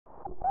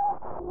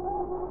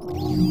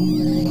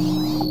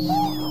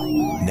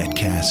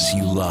Netcasts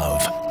you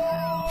love.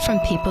 From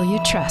people you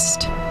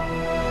trust.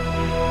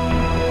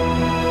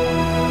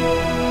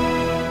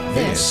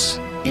 This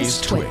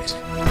is TWiT.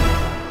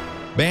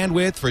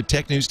 Bandwidth for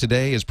Tech News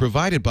Today is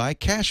provided by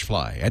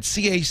Cachefly at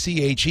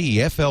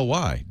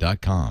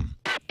CACHEFLY.com.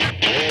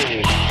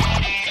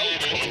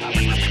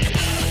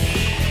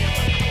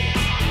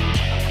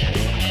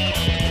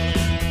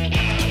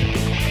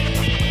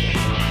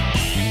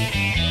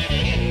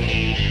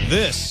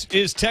 This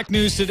is Tech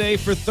News Today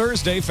for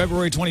Thursday,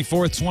 February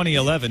 24th,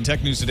 2011.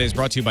 Tech News Today is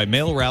brought to you by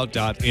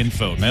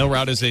MailRoute.info.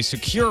 MailRoute is a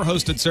secure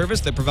hosted service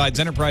that provides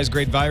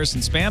enterprise-grade virus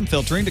and spam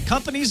filtering to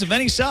companies of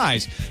any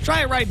size.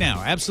 Try it right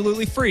now,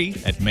 absolutely free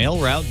at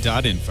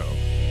MailRoute.info.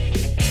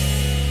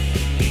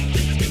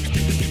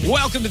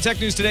 Welcome to Tech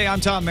News Today.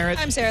 I'm Tom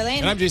Merritt. I'm Sarah Lane.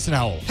 And I'm Jason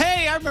Howell.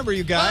 Hey, I remember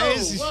you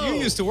guys. Whoa. You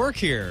used to work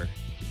here.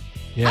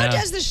 Yeah. How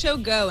does the show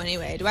go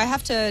anyway? Do I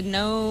have to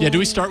know? Yeah, do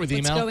we start with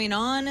email? What's going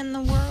on in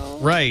the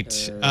world? Right.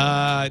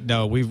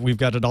 No, we've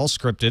got it all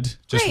scripted.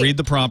 Just Great. read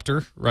the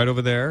prompter right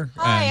over there.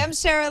 Hi, I'm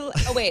Sarah.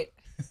 Oh, wait.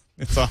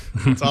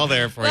 It's all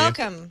there for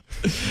Welcome.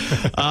 you.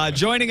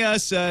 Joining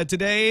us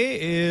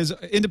today is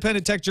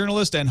independent tech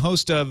journalist and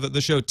host of the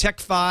show Tech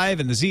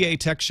 5 and the ZA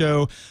Tech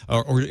Show,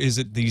 or is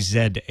it the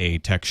ZA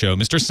Tech Show,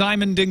 Mr.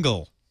 Simon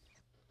Dingle.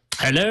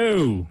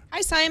 Hello.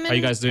 Hi, Simon. How are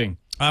you guys doing?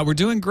 We're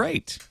doing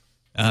great.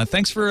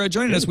 Thanks for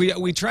joining us.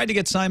 We tried to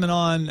get Simon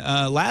on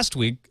last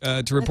week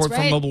to report That's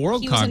right. from Mobile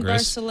World he was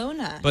Congress, in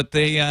Barcelona. but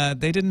they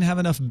didn't have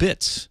enough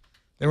bits.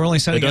 They were only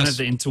They sending don't us. have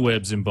the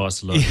interwebs in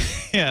Barcelona.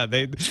 Yeah,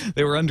 they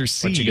were under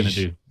siege you gonna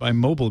do? by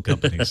mobile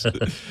companies.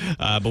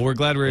 But we're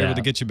glad we were able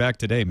to get you back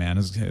today, man.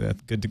 It's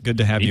good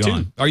to have Me you too.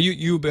 on. Are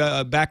you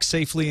back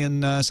safely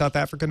in South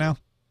Africa now?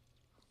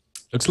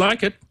 Looks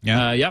like it.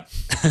 Yeah. Yep.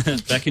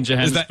 Back in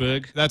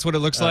Johannesburg. That's what it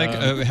looks like,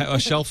 a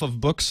shelf of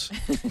books?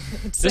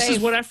 This is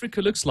what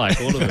Africa looks like,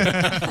 all of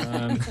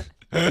it.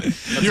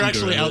 You're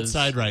actually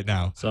outside right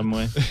now.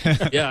 Somewhere.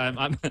 Yeah,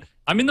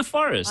 I'm in the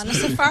forest. On a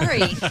safari.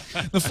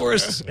 The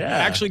forests Yeah.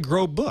 actually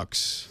grow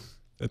books.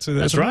 That's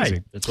That's right.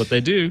 amazing. That's what they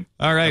do.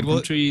 All right, Come well,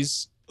 from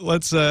trees.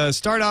 let's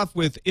start off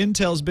with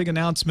Intel's big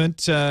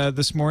announcement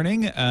this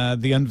morning,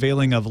 the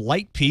unveiling of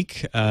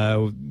Lightpeak.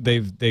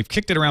 They've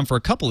kicked it around for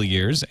a couple of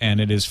years, and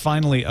it is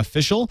finally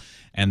official,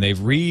 and they've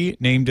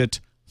renamed it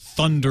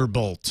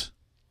Thunderbolt.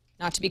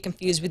 Not to be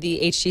confused with the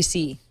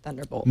HTC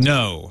Thunderbolt.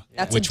 No,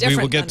 That's a which we will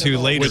different get to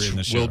Thunderbolt. later Which in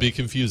the show. will be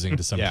confusing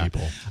to some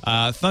people.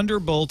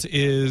 Thunderbolt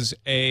is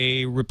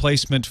a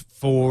replacement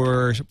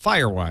for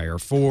FireWire,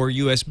 for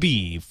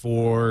USB,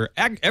 for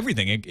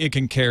everything. It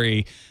can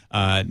carry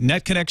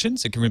net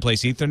connections. It can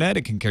replace Ethernet.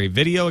 It can carry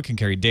video. It can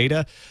carry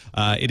data.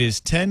 It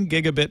is 10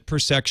 gigabit per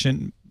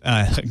section.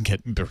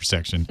 Per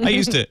section. I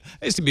used to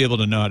be able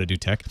to know how to do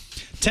tech.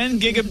 10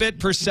 gigabit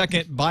per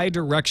second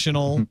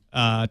bidirectional,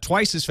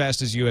 twice as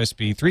fast as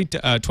USB,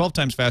 12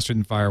 times faster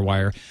than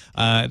FireWire.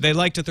 They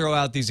like to throw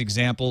out these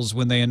examples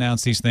when they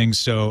announce these things.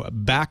 So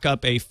back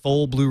up a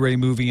full Blu-ray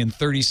movie in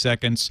 30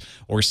 seconds,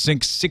 or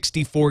sync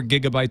 64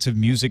 gigabytes of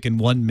music in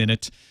 1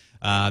 minute.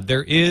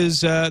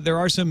 There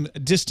are some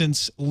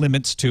distance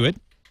limits to it.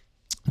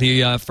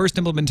 The first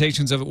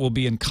implementations of it will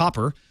be in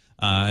copper.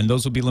 And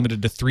those will be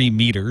limited to 3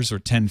 meters or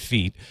 10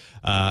 feet.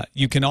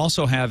 You can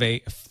also have a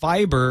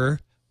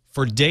fiber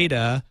for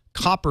data,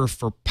 copper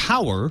for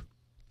power,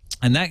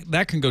 and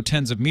that can go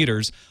tens of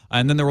meters.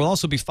 And then there will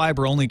also be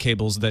fiber-only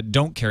cables that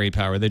don't carry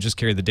power; they just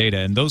carry the data,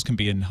 and those can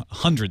be in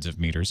hundreds of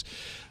meters.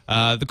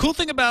 The other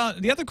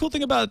cool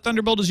thing about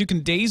Thunderbolt is you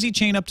can daisy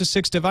chain up to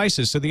 6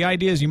 devices. So the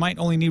idea is you might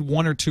only need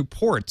 1 or 2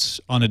 ports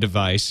on a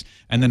device,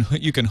 and then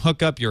you can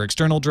hook up your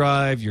external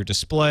drive, your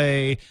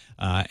display,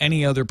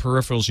 any other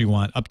peripherals you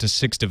want, up to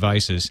 6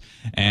 devices.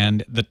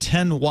 And the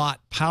 10-watt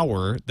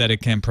power that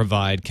it can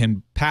provide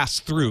can pass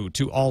through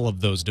to all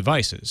of those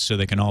devices, so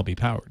they can all be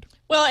powered.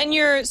 Well,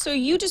 and so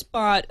you just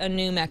bought a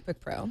new MacBook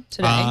Pro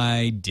today.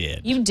 I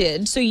did. You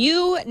did. So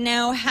you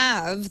now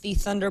have the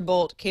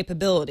Thunderbolt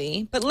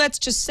capability, but let's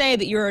just say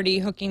that you're already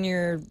hooking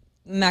your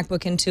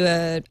MacBook into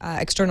a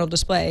external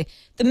display.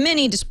 The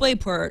mini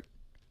DisplayPort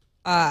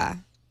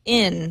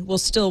will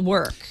still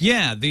work.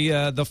 Yeah,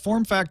 the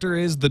form factor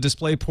is the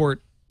DisplayPort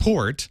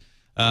port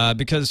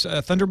because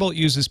Thunderbolt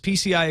uses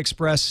PCI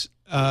Express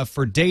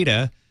for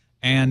data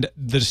and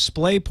the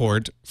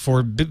DisplayPort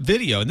for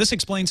video. And this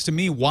explains to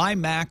me why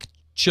Mac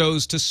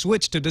chose to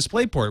switch to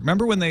DisplayPort.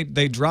 Remember when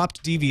they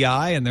dropped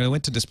DVI and they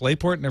went to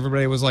DisplayPort and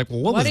everybody was like,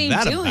 well, what was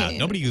that about?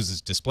 Nobody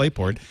uses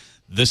DisplayPort.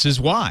 This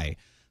is why.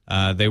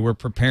 They were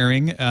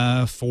preparing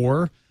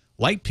for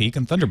Lightpeak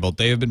and Thunderbolt.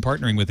 They have been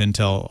partnering with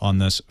Intel on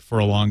this for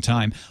a long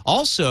time.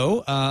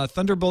 Also,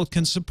 Thunderbolt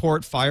can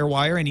support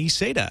FireWire and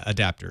eSATA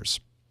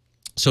adapters.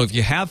 So if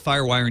you have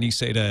FireWire and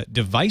eSATA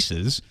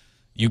devices,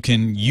 you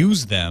can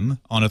use them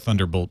on a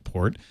Thunderbolt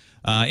port.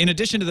 In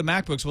addition to the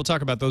MacBooks, we'll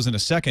talk about those in a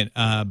second,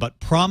 but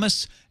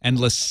Promise and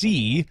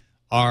LaCie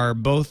are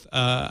both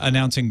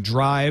announcing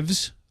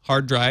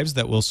hard drives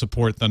that will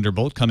support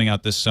Thunderbolt coming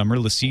out this summer.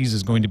 LaCie's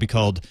is going to be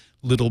called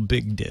Little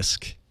Big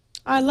Disk.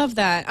 I love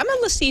that. I'm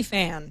a LaCie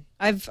fan.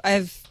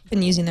 I've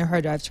been using their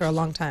hard drives for a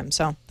long time,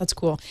 so that's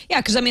cool.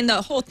 Yeah, because I mean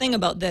the whole thing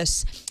about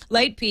this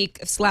Lightpeak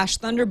 /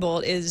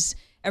 Thunderbolt is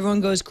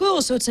everyone goes,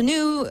 cool, so it's a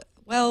new.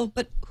 Well,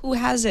 but who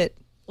has it?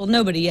 Well,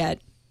 nobody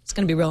yet. It's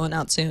going to be rolling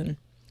out soon.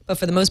 But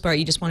for the most part,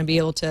 you just want to be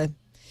able to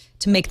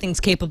make things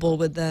capable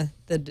with the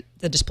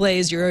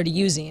displays you're already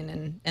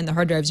using and the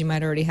hard drives you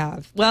might already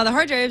have. Well, the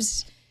hard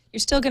drives,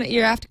 you're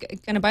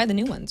gonna buy the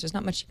new ones. There's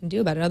not much you can do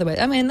about it otherwise.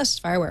 I mean, unless it's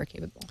FireWire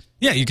capable.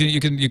 Yeah, you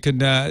can.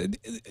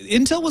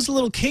 Intel was a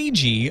little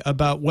cagey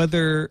about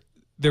whether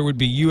there would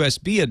be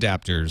USB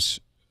adapters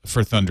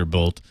for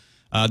Thunderbolt.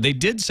 They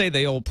did say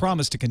they all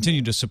promised to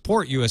continue to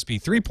support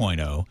USB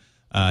 3.0,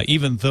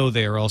 even though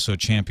they are also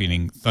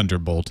championing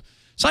Thunderbolt.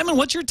 Simon,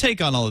 what's your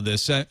take on all of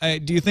this?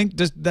 Do you think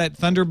that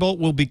Thunderbolt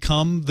will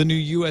become the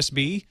new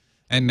USB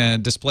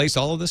and displace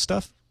all of this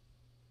stuff?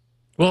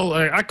 Well,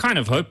 I kind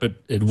of hope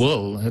it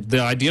will.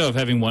 The idea of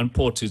having one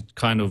port to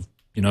kind of,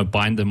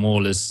 bind them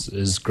all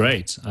is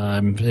great.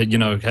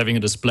 Having a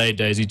display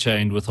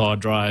daisy-chained with hard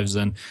drives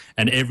and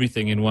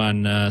everything in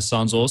one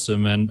sounds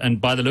awesome.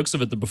 And by the looks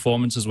of it, the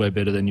performance is way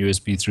better than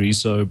USB 3,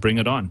 so bring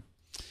it on.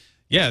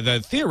 Yeah, the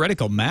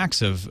theoretical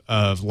max of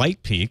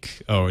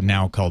Lightpeak, or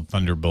now called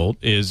Thunderbolt,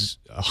 is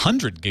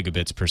 100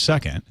 gigabits per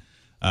second.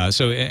 I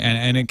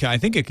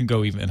think it can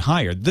go even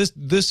higher.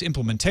 This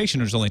implementation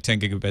is only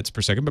 10 gigabits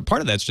per second, but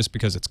part of that's just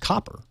because it's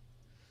copper.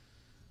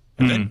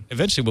 And then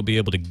eventually we'll be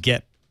able to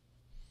get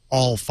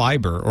all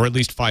fiber, or at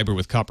least fiber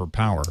with copper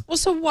power. Well,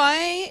 so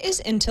why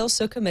is Intel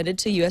so committed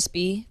to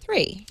USB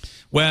 3?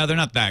 Well, they're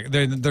not that.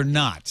 They're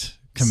not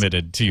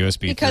committed to USB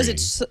 3. Because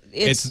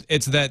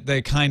it's that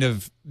they kind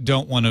of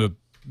don't want to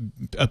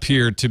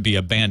appear to be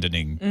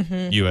abandoning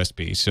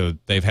USB, so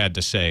they've had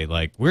to say,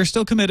 like, we're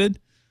still committed.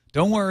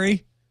 Don't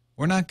worry.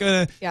 We're not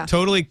going to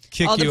totally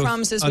kick you under the bus. All the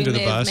promises we may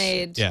have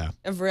made,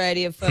 a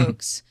variety of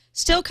folks.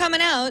 Still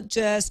coming out,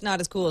 just not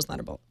as cool as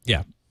Thunderbolt.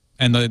 Yeah,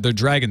 and they're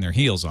dragging their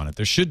heels on it.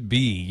 There should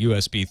be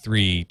USB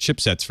 3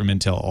 chipsets from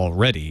Intel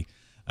already,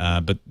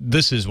 but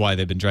this is why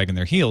they've been dragging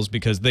their heels,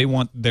 because they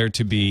want there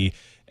to be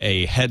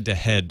a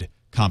head-to-head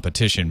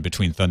competition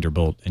between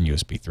Thunderbolt and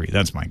USB 3.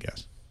 That's my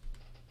guess.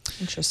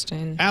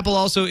 Interesting. Apple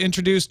also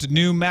introduced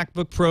new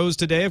MacBook Pros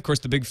today. Of course,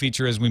 the big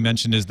feature, as we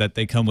mentioned, is that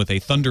they come with a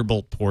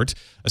Thunderbolt port.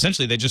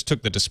 Essentially, they just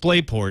took the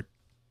display port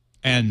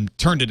and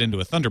turned it into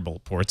a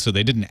Thunderbolt port, so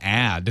they didn't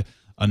add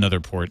another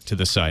port to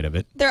the side of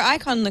it. Their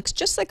icon looks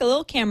just like a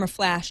little camera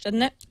flash,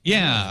 doesn't it?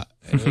 Yeah,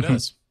 it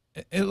does.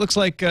 It looks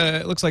like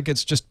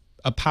it's just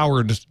a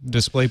powered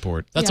display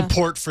port. That's a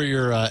port for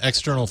your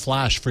external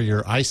flash for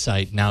your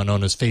eyesight, now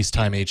known as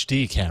FaceTime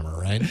HD camera,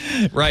 right?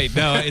 Right.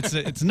 No,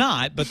 it's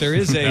not. But there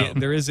is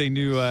a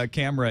new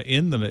camera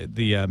in the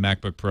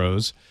MacBook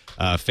Pros,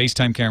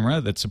 FaceTime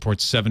camera that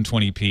supports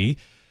 720p.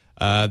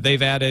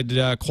 They've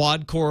added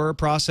quad-core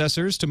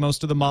processors to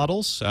most of the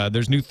models.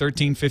 There's new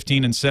 13,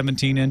 15, and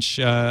 17-inch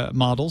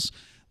models.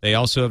 They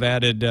also have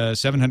added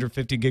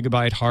 750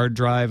 gigabyte hard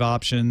drive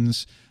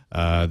options.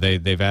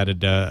 They've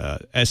added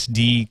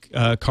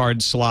SD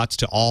card slots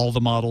to all the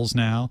models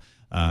now,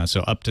 so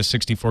up to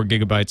 64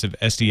 gigabytes of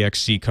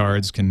SDXC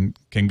cards can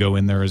go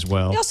in there as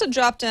well. They also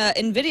dropped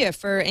NVIDIA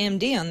for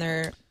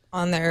AMD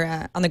on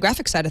the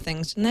graphics side of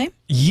things, didn't they?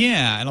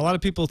 Yeah, and a lot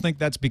of people think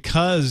that's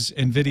because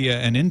NVIDIA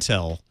and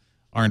Intel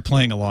aren't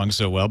playing along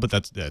so well, but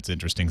that's an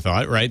interesting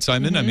thought, right? So I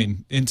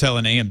mean, Intel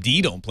and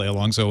AMD don't play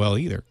along so well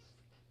either.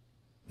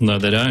 No,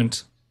 they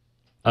don't.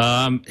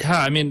 Yeah,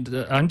 I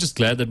mean, I'm just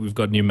glad that we've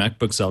got new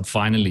MacBooks out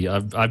finally.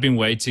 I've been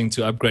waiting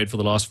to upgrade for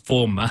the last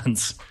 4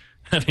 months.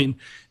 I mean,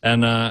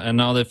 and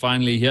now they're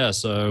finally here.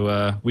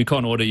 So we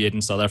can't order yet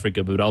in South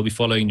Africa, but I'll be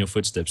following your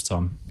footsteps,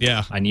 Tom.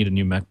 Yeah, I need a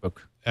new MacBook.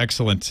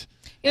 Excellent.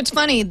 It's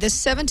funny, this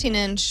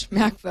 17-inch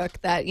MacBook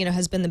that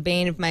has been the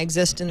bane of my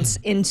existence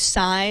in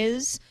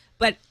size,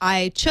 but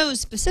I chose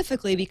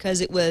specifically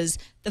because it was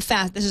the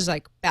this is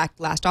like back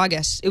last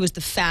August. It was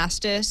the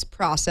fastest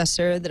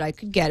processor that I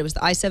could get. It was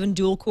the i7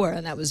 dual core,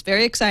 and that was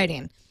very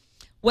exciting.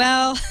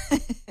 Well,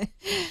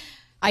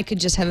 I could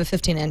just have a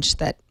 15-inch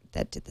that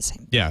did the same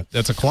thing. Yeah,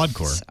 that's a quad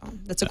core. So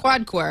that's a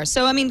quad core.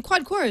 So I mean,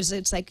 quad cores,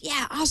 it's like,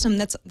 yeah, awesome.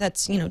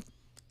 That's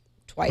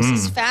twice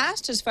as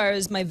fast as far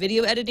as my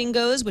video editing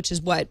goes, which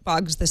is what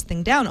bogs this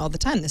thing down all the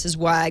time. This is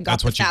why I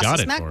got the fastest MacBook.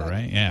 That's what you got it for,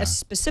 right? Yeah. That's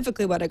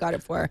specifically what I got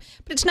it for.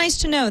 But it's nice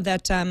to know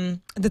that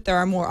that there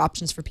are more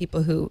options for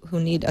people who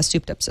need a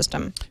souped-up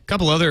system. A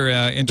couple other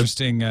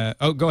interesting...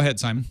 oh, go ahead,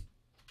 Simon.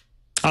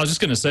 I was just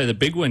going to say the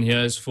big one here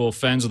is for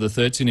fans of the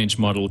 13-inch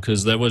model,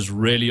 because that was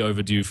really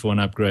overdue for an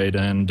upgrade,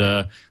 and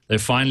they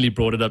finally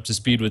brought it up to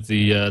speed with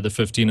the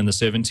 15 and the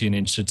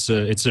 17-inch.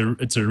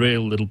 It's a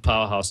real little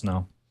powerhouse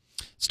now.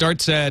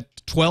 Starts at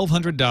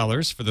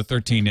 $1,200 for the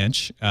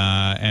 13-inch,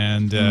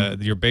 and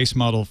your base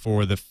model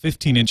for the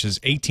 15-inch is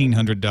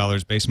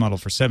 $1,800. Base model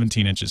for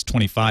 17-inch is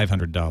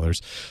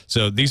 $2,500.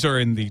 So these are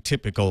in the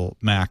typical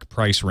Mac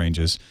price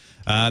ranges.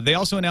 They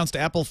also announced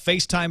Apple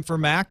FaceTime for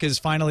Mac is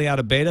finally out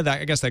of beta.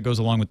 I guess that goes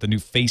along with the new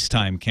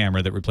FaceTime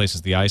camera that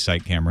replaces the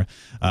iSight camera.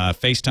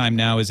 FaceTime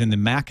now is in the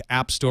Mac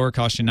App Store,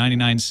 costs you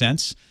 99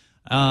 cents.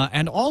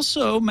 And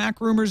also,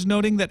 Mac rumors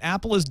noting that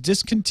Apple is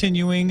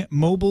discontinuing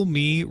Mobile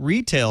Me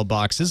retail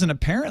boxes and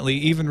apparently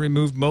even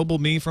removed Mobile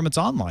Me from its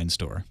online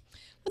store.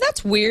 Well,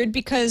 that's weird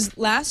because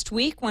last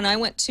week when I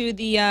went to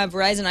the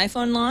Verizon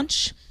iPhone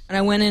launch and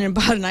I went in and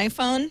bought an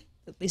iPhone,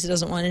 at least it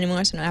doesn't want it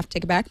anymore, so now I have to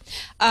take it back.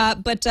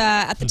 But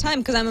at the time,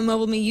 because I'm a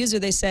Mobile Me user,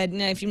 they said,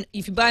 if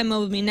you buy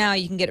Mobile Me now,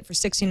 you can get it for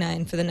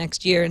 $69 for the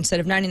next year instead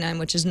of $99,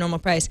 which is normal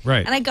price.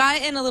 Right. And I got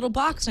it in a little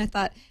box, and I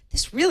thought,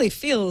 this really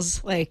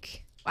feels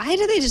like, why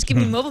do they just give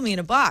me Mobile Me in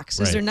a box?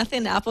 Is there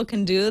nothing Apple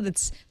can do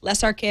that's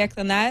less archaic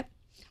than that?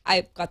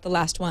 I got the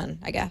last one,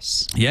 I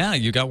guess. Yeah,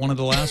 you got one of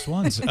the last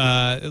ones.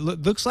 It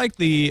looks like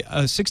the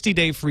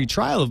 60-day free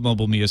trial of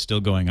Mobile Me is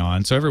still going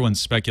on, so everyone's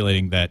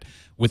speculating that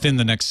within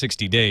the next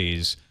 60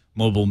 days,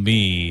 Mobile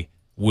Me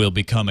will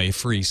become a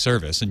free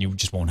service, and you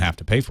just won't have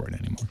to pay for it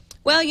anymore.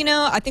 Well,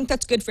 I think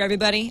that's good for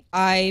everybody.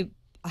 I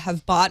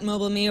have bought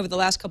Mobile Me over the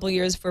last couple of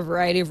years for a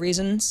variety of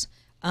reasons,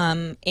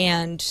 and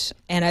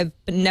I've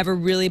never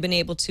really been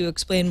able to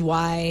explain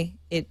why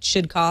it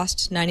should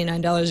cost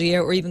 $99 a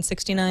year or even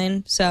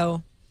 $69.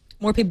 So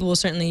more people will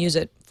certainly use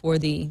it for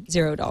the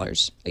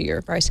 $0 a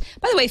year price.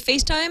 By the way,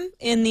 FaceTime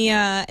in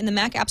the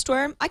Mac App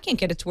Store, I can't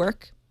get it to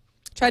work.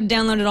 Tried to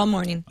download it all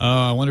morning.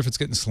 Oh, I wonder if it's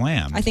getting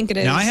slammed. I think it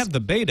is. Now, I have the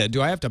beta.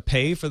 Do I have to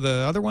pay for the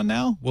other one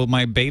now? Will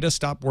my beta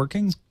stop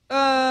working?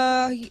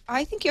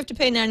 I think you have to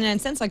pay 99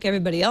 cents like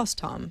everybody else,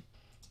 Tom.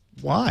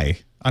 Why?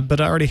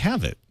 But I already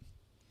have it.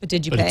 But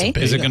did you But it's pay? a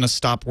beta. Is it going to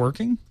stop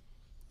working?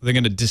 Are they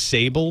going to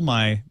disable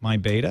my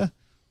beta?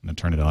 I'm going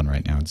to turn it on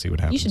right now and see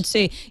what happens. You should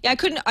see. Yeah,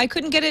 I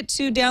couldn't get it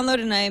to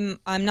download, and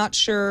I'm not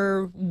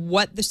sure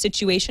what the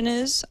situation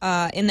is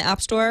in the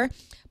App Store.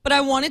 But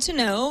I wanted to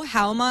know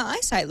how my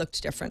eyesight looked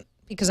different.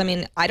 Because,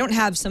 I don't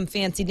have some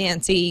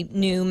fancy-dancy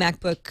new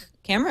MacBook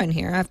camera in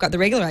here. I've got the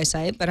regular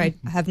eyesight, but I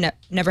have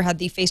never had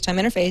the FaceTime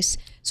interface.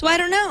 So I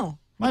don't know.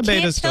 My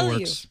beta still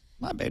works.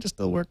 My beta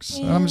still works.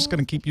 Yeah. I'm just going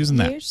to keep using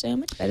that. You're so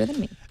much better than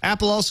me.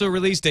 Apple also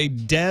released a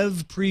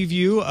dev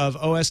preview of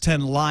OS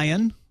X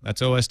Lion.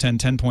 That's OS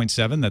X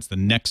 10.7. That's the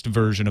next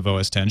version of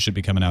OS X. Should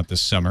be coming out this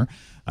summer.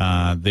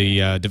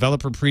 The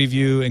developer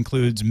preview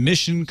includes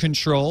mission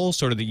control,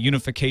 sort of the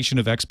unification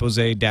of expose,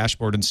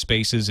 dashboard, and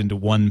spaces into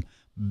one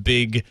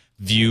big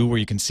view where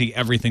you can see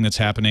everything that's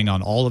happening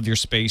on all of your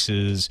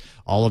spaces,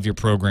 all of your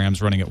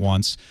programs running at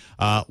once.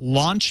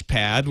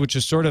 Launchpad, which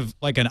is sort of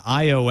like an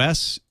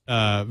iOS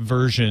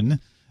version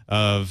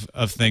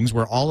of things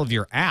where all of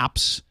your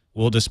apps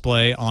will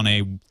display on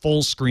a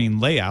full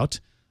screen layout,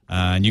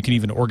 and you can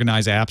even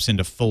organize apps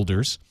into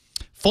folders.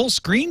 Full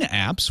screen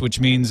apps, which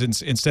means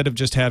instead of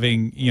just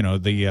having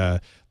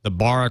the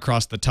bar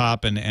across the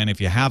top, and if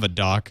you have a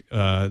dock,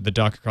 the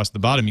dock across the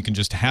bottom, you can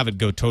just have it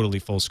go totally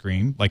full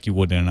screen like you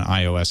would in an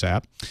iOS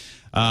app.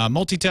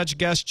 Multi-touch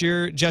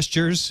gestures.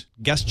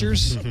 That's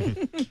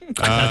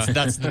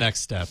the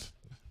next step.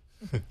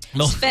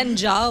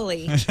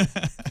 Svenjolly.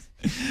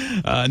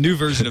 New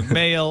version of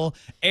Mail,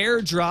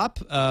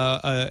 AirDrop,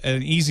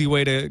 an easy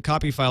way to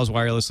copy files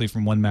wirelessly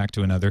from one Mac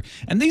to another.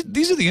 And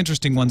these are the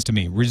interesting ones to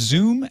me.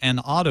 Resume and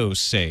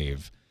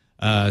autosave.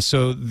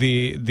 So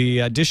the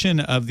addition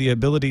of the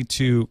ability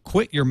to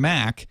quit your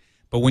Mac,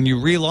 but when you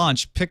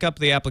relaunch, pick up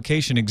the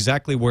application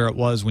exactly where it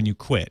was when you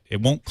quit.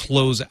 It won't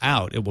close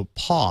out. It will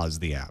pause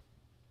the app.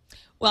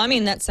 Well,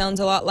 that sounds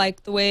a lot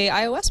like the way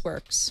iOS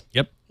works.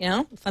 Yep.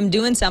 If I'm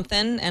doing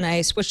something and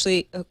I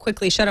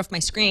quickly shut off my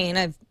screen,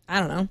 I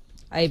don't know,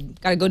 I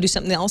got to go do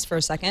something else for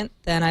a second,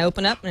 then I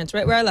open up and it's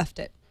right where I left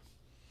it.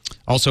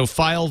 Also,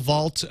 File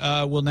Vault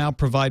will now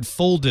provide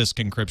full disk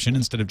encryption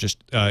instead of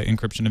just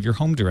encryption of your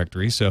home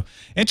directory. So,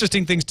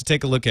 interesting things to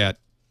take a look at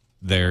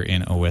there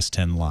in OS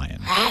X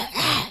Lion.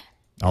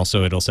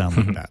 Also, it'll sound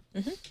like that.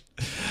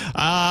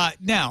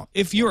 Now,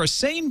 if you're a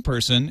sane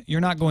person,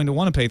 you're not going to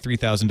want to pay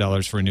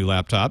 $3,000 for a new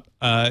laptop.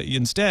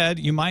 Instead,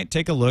 you might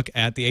take a look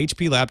at the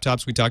HP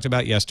laptops we talked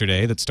about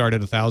yesterday that start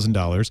at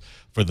 $1,000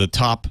 for the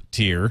top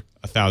tier,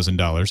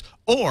 $1,000,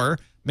 or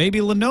maybe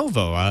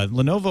Lenovo.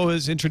 Lenovo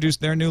has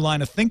introduced their new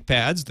line of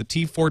ThinkPads. The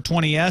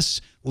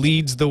T420S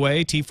leads the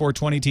way.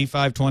 T420,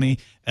 T520,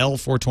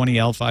 L420,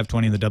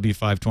 L520, and the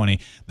W520.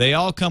 They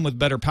all come with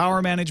better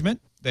power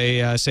management. They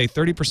say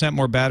 30%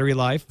 more battery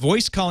life.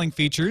 Voice calling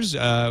features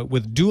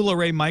with dual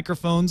array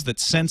microphones that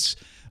sense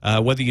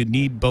whether you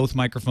need both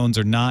microphones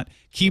or not.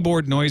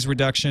 Keyboard noise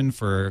reduction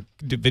for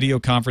video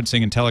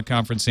conferencing and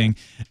teleconferencing.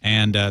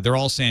 And they're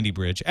all Sandy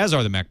Bridge, as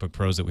are the MacBook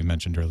Pros that we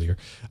mentioned earlier.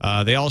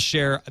 They all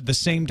share the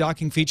same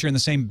docking feature and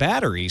the same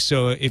battery.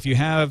 So if you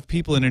have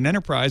people in an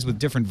enterprise with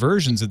different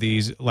versions of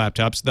these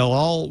laptops, they'll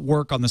all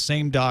work on the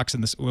same docks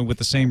and with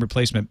the same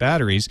replacement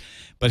batteries.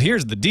 But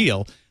here's the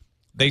deal.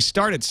 They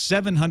start at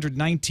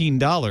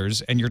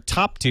 $719, and your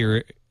top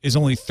tier is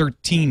only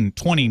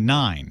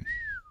 $1,329.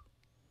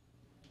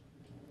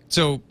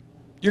 So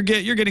you're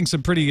getting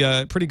some pretty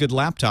good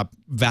laptop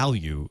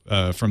value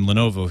from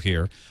Lenovo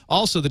here.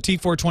 Also, the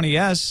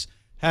T420S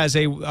has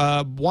a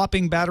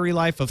whopping battery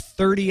life of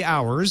 30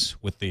 hours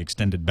with the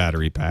extended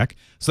battery pack.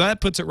 So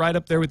that puts it right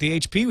up there with the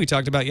HP we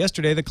talked about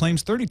yesterday that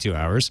claims 32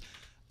 hours.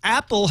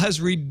 Apple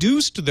has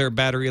reduced their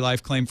battery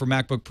life claim for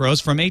MacBook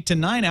Pros from 8 to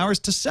 9 hours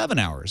to 7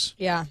 hours.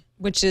 Yeah,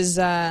 which is,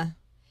 I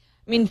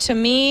mean, to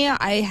me,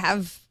 I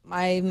have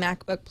my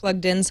MacBook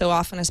plugged in so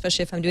often,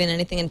 especially if I'm doing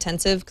anything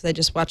intensive, because I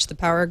just watch the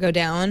power go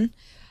down.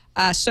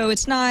 So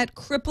it's not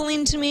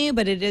crippling to me,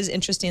 but it is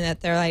interesting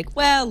that they're like,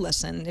 well,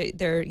 listen,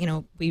 they're you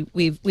know,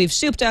 we've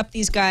souped up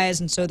these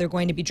guys, and so they're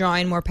going to be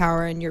drawing more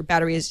power, and your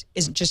battery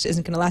isn't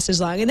going to last as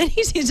long. And then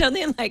he sees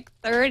something in like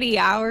 30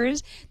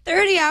 hours.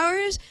 30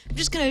 hours? I'm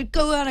just going to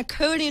go on a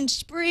coding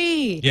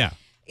spree. Yeah.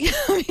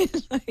 I mean,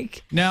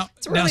 like, Now,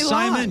 it's really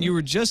Simon, long. you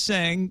were just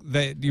saying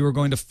that you were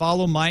going to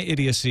follow my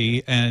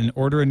idiocy and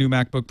order a new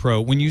MacBook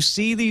Pro. When you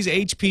see these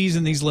HPs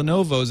and these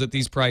Lenovo's at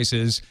these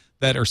prices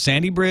that are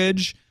Sandy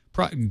Bridge,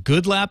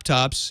 good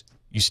laptops,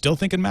 you still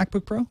thinking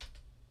MacBook Pro?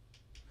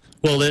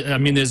 Well, I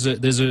mean, there's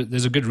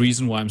a good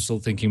reason why I'm still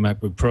thinking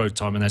MacBook Pro,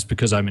 Tom, and that's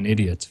because I'm an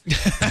idiot.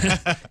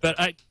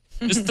 But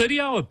this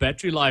 30-hour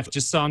battery life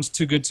just sounds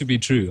too good to be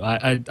true.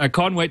 I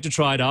can't wait to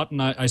try it out,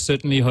 and I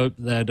certainly hope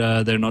that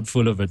they're not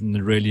full of it and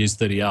it really is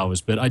 30 hours.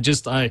 But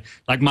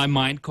like my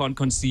mind can't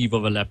conceive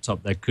of a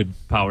laptop that could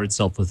power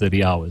itself for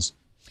 30 hours.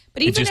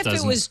 But even if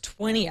it was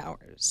 20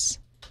 hours,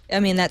 I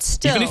mean, that's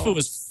still... Even if it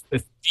was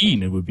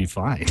 15, it would be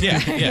fine. Yeah.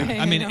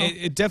 I mean,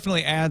 it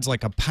definitely adds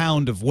like a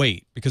pound of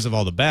weight because of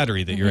all the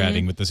battery that you're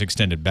adding with this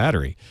extended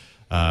battery.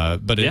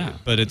 But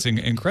it's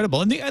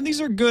incredible, and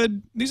these are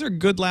good. These are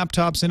good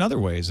laptops in other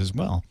ways as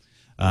well.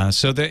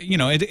 So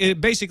that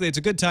basically it's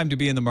a good time to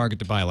be in the market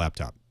to buy a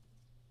laptop.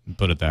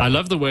 Put it that way. I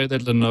love the way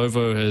that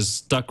Lenovo has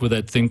stuck with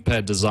that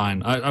ThinkPad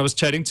design. I was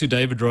chatting to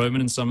David Roman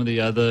and some of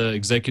the other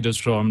executives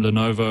from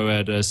Lenovo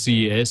at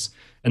CES,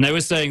 and they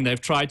were saying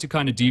they've tried to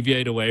kind of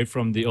deviate away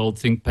from the old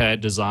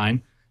ThinkPad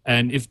design.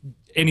 And if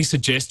any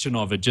suggestion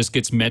of it just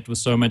gets met with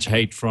so much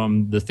hate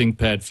from the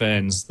ThinkPad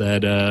fans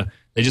that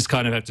they just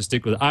kind of have to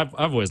stick with it. I've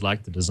always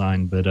liked the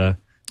design, but the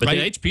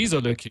HPs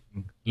are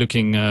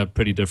looking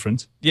pretty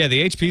different. Yeah,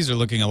 the HPs are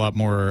looking a lot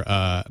more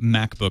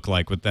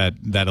MacBook-like with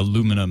that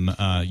aluminum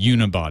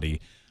unibody.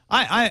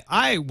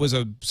 I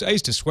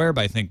used to swear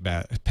by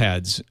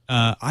ThinkPads.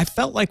 I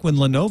felt like when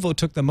Lenovo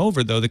took them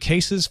over, though, the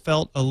cases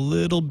felt a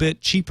little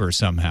bit cheaper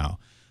somehow.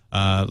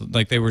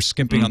 Like they were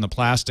skimping on the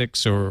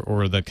plastics,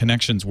 or the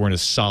connections weren't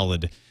as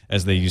solid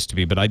as they used to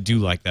be. But I do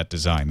like that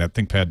design. That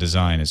ThinkPad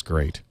design is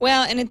great.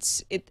 Well, and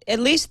at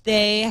least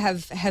they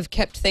have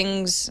kept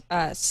things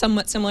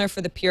somewhat similar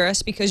for the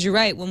purists, because you're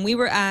right. When we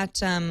were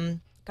at,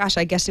 gosh,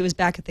 I guess it was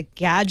back at the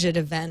Gadget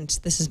event.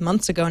 This is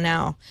months ago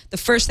now. The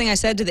first thing I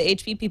said to the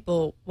HP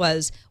people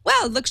was,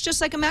 "Wow, it looks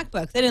just like a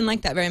MacBook." They didn't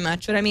like that very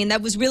much, but I mean,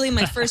 that was really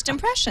my first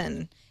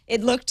impression.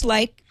 It looked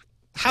like.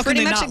 How can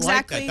they not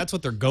like that? That's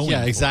what they're going for.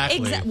 Yeah,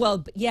 exactly.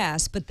 Well,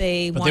 yes, but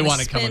they want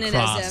to spin it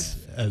as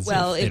if,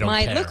 well, it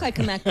might look like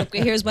a MacBook,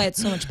 but here's why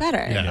it's so much better.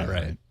 Yeah,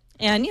 right.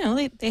 And,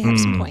 they have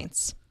some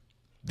points.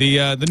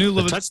 The new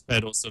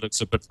touchpad also looks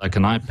a bit like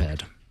an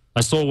iPad.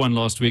 I saw one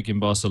last week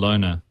in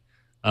Barcelona.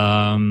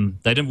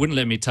 They wouldn't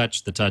let me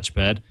touch the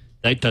touchpad.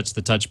 They touched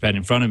the touchpad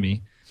in front of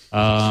me.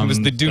 It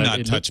was the do not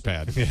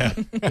touchpad. Yeah.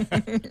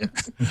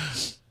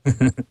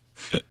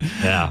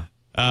 Yeah.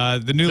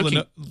 The new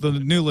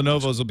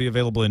Lenovos will be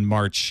available in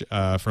March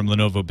from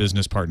Lenovo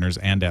Business Partners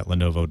and at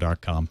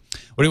Lenovo.com.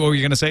 What were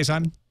you going to say,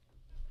 Simon?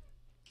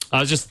 I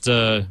was just,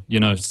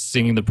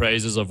 singing the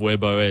praises of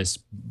WebOS.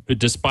 But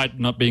despite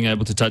not being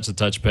able to touch the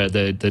touchpad,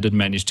 they did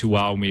manage to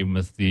wow me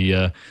with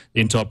the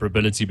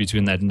interoperability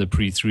between that and the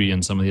Pre 3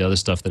 and some of the other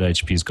stuff that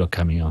HP's got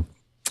coming on.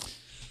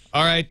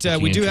 All right,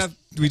 we do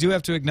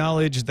have to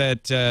acknowledge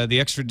that the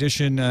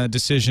extradition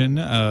decision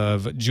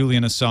of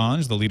Julian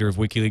Assange, the leader of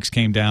WikiLeaks,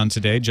 came down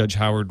today. Judge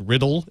Howard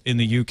Riddle in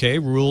the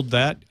UK ruled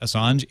that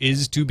Assange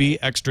is to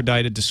be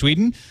extradited to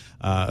Sweden.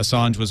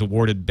 Assange was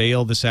awarded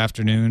bail this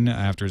afternoon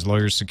after his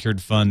lawyers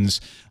secured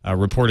funds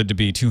reported to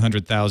be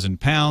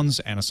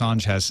 £200,000, and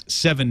Assange has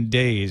 7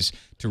 days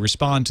to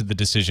respond to the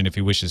decision if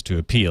he wishes to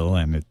appeal.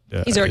 And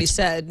he's already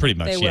said pretty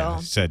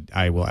much, said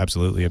I will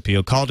absolutely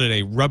appeal. Called it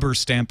a rubber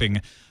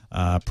stamping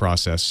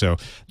process, so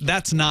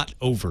that's not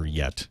over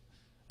yet.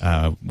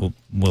 We'll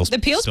the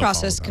appeals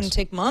process can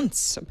take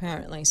months,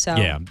 apparently. So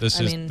yeah, this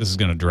is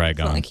going to drag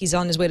on. Like he's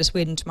on his way to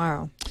Sweden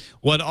tomorrow.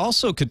 What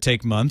also could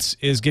take months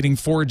is getting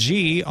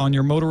 4G on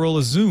your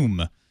Motorola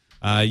Zoom.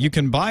 You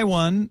can buy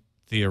one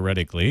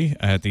theoretically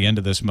at the end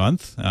of this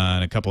month in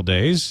a couple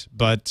days,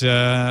 but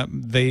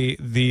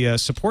the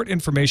support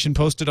information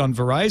posted on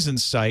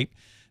Verizon's site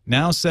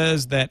now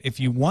says that if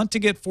you want to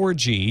get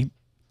 4G,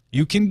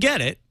 you can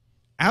get it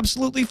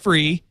absolutely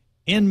free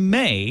in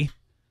May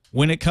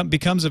when it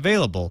becomes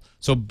available.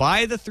 So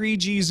buy the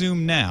 3G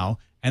Zoom now,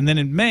 and then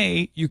in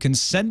May you can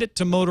send it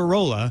to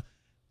Motorola,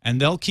 and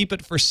they'll keep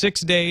it for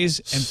 6 days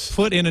and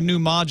put in a new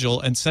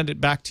module and send it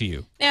back to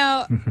you.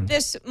 Now,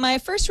 my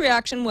first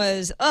reaction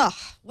was, ugh,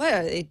 what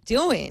are they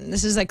doing?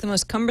 This is like the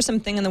most cumbersome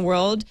thing in the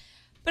world.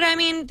 But I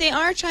mean, they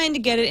are trying to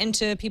get it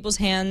into people's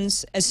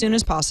hands as soon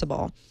as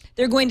possible.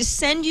 They're going to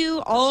send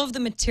you all of the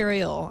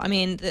material. I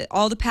mean,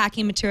 all the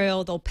packing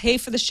material. They'll pay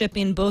for the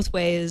shipping both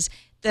ways.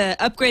 The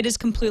upgrade is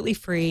completely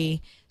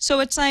free.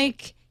 So it's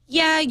like,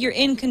 yeah, you're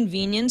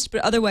inconvenienced,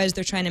 but otherwise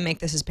they're trying to make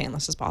this as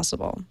painless as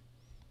possible.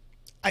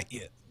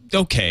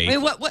 Okay. I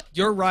mean, what?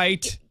 You're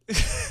right.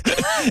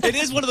 It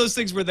is one of those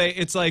things where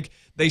it's like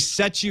they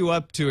set you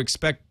up to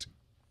expect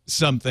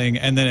something,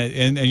 and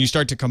then and you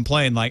start to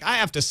complain like, I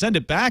have to send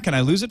it back and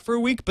I lose it for a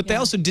week, but they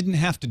also didn't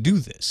have to do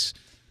this.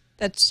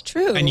 That's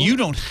true. And you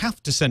don't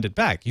have to send it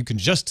back. You can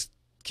just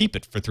keep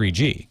it for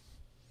 3G.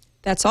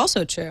 That's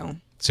also true.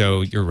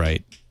 So you're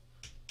right.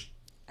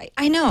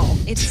 I know.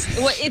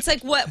 It's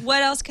like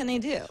what else can they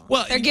do?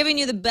 Well, they're giving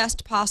you the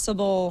best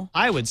possible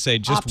I would say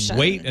just option.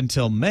 wait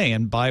until May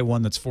and buy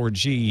one that's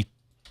 4G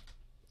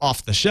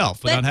off the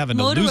shelf without having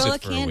to lose it for a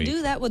week. Motorola can't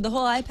do that with the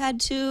whole iPad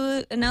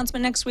 2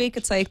 announcement next week.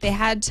 It's like they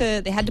had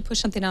to push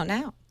something out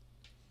now.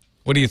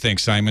 What do you think,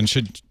 Simon?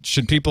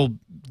 Should people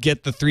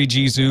get the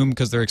 3G Zoom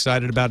because they're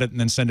excited about it and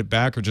then send it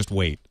back, or just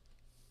wait?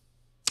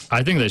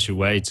 I think they should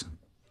wait.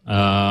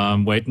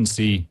 Wait and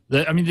see.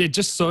 I mean, there are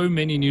just so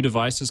many new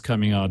devices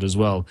coming out as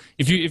well.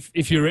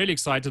 If you're really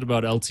excited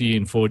about LTE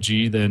and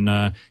 4G,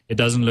 then it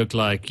doesn't look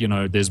like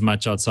there's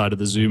much outside of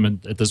the Zoom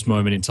at this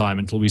moment in time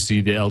until we see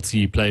the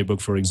LTE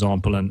playbook, for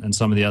example, and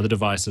some of the other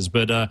devices.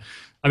 But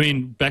I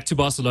mean, back to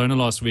Barcelona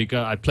last week,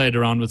 I played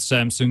around with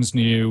Samsung's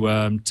new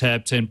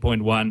Tab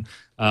 10.1,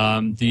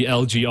 the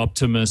LG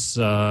Optimus.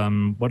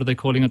 What are they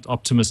calling it?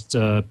 Optimus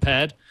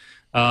Pad.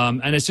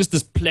 And it's just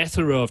this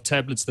plethora of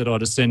tablets that are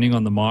descending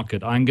on the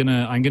market. I'm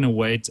gonna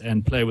wait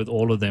and play with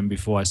all of them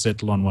before I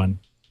settle on one.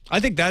 I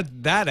think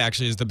that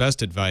actually is the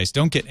best advice.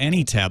 Don't get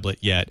any tablet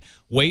yet.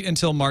 Wait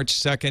until March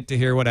 2nd to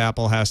hear what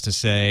Apple has to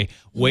say.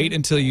 Wait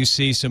until you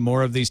see some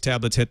more of these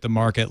tablets hit the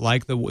market,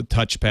 like the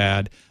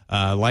touchpad,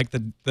 like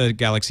the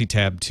Galaxy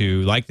Tab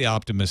 2, like the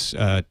Optimus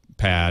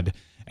Pad.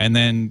 And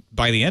then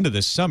by the end of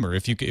this summer,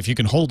 if you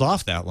can hold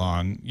off that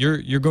long,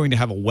 you're going to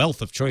have a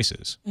wealth of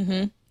choices.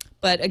 Mm-hmm.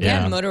 But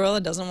again,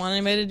 Motorola doesn't want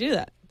anybody to do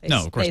that.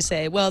 No, of course. They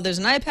say, well, there's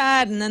an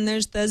iPad and then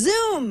there's the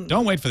Zoom.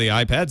 Don't wait for the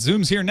iPad.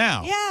 Zoom's here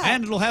now. Yeah.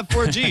 And it'll have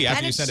 4G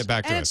after you send it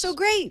back to us. And it's so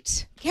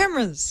great.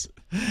 Cameras.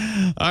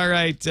 All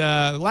right.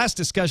 Last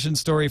discussion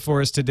story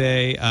for us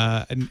today.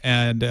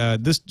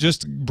 This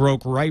just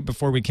broke right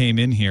before we came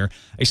in here.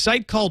 A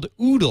site called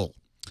Yooodle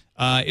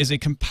is a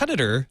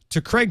competitor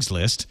to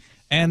Craigslist,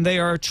 and they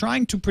are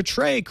trying to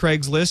portray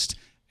Craigslist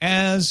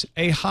as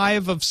a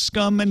hive of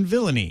scum and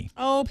villainy.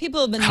 Oh,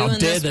 people have been doing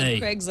this with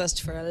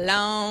Craigslist for a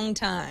long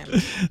time.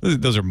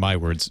 Those are my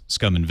words,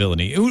 scum and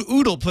villainy.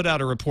 Yooodle put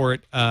out a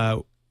report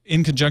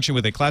in conjunction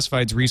with a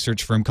classifieds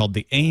research firm called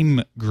the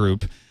AIM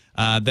Group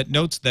that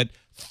notes that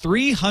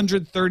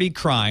 330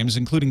 crimes,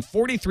 including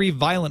 43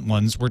 violent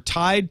ones, were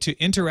tied to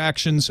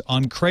interactions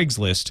on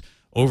Craigslist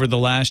over the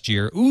last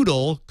year.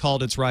 Yooodle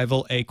called its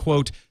rival a,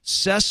 quote,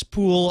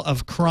 cesspool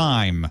of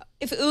crime.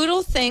 If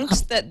Yooodle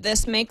thinks that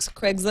this makes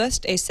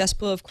Craigslist a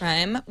cesspool of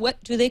crime,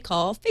 what do they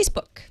call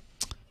Facebook?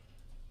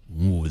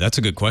 Ooh, that's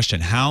a good question.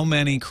 How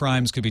many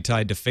crimes could be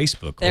tied to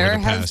Facebook over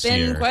the past year?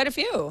 There have been quite a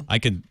few. I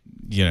could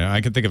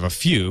think of a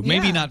few.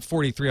 Maybe not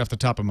 43 off the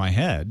top of my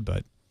head,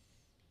 but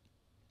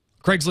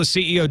Craigslist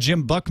CEO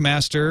Jim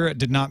Buckmaster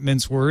did not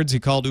mince words. He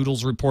called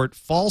Yooodle's report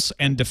false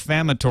and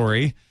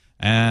defamatory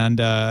and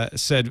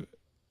said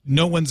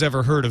no one's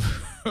ever heard of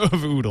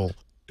Yooodle.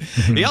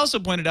 He also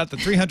pointed out that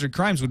 300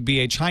 crimes would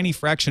be a tiny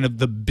fraction of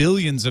the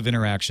billions of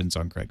interactions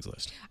on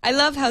Craigslist. I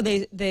love how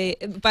they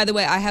by the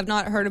way, I have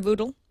not heard of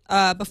Yooodle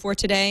before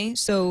today,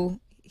 so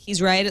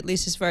he's right, at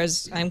least as far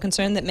as I'm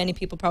concerned, that many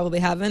people probably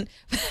haven't.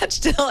 But that's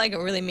still like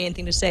a really mean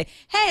thing to say.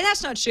 Hey,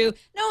 that's not true.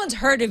 No one's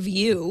heard of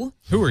you.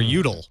 Who are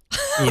Yooodle?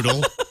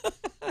 Yooodle.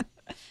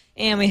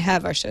 And we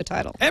have our show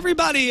title.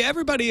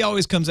 Everybody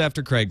always comes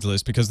after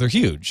Craigslist because they're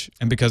huge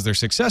and because they're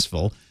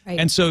successful. Right.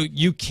 And so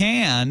you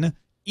can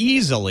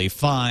easily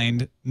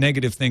find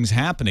negative things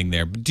happening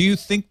there. But do you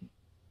think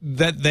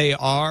that they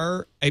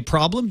are a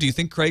problem? Do you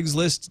think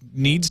Craigslist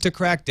needs to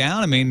crack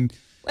down? I mean,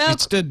 well,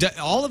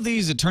 all of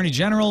these attorney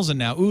generals and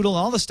now Yooodle,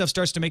 all this stuff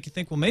starts to make you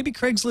think, well, maybe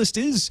Craigslist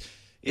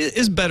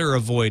is better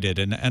avoided,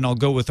 and I'll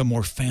go with a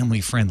more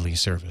family-friendly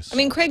service. I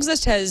mean,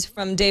 Craigslist has,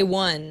 from day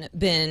one,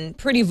 been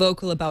pretty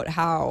vocal about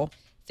how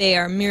they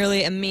are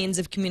merely a means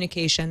of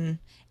communication,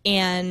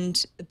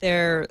 and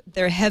they're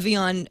heavy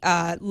on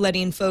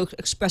letting folks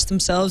express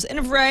themselves in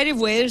a variety of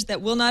ways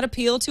that will not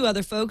appeal to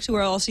other folks who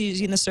are also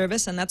using the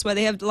service, and that's why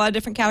they have a lot of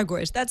different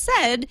categories. That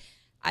said,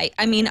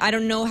 I mean, I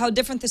don't know how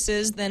different this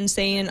is than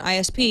saying an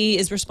ISP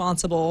is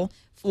responsible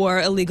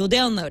for illegal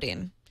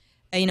downloading.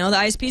 You know, the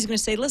ISP is going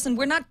to say, listen,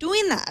 we're not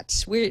doing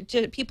that.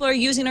 People are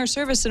using our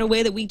service in a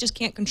way that we just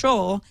can't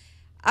control.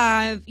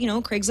 You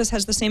know, Craigslist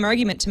has the same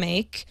argument to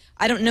make.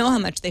 I don't know how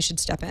much they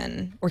should step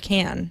in or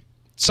can.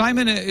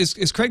 Simon, is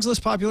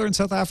Craigslist popular in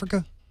South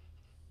Africa?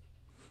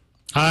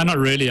 Not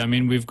really. I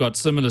mean, we've got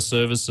similar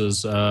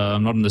services,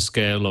 not on the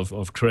scale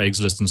of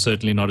Craigslist, and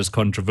certainly not as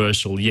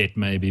controversial yet,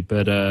 maybe.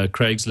 But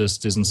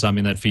Craigslist isn't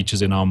something that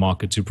features in our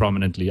market too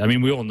prominently. I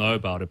mean, we all know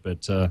about it,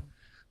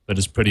 but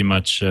it's pretty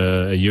much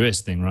a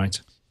U.S. thing,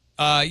 right?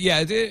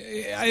 Yeah,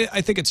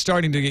 I think it's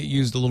starting to get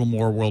used a little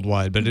more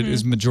worldwide, but it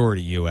is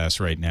majority U.S.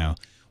 right now.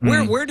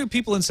 Where do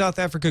people in South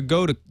Africa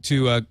go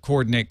to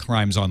coordinate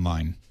crimes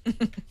online?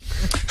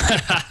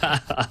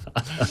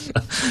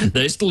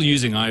 They're still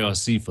using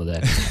IRC for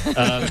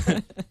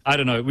that. I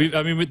don't know.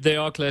 I mean, they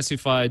are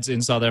classifieds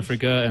in South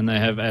Africa, and they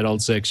have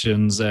adult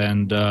sections.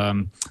 And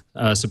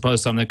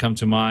suppose some that come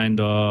to mind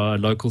are a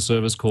local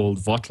service called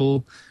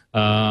Yooodle,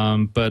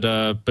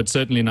 but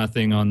certainly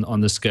nothing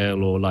on the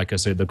scale or, like I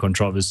said, the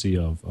controversy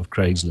of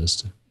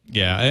Craigslist.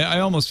 Yeah, I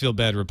almost feel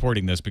bad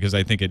reporting this because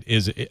I think it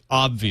is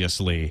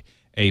obviously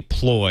a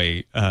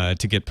ploy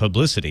to get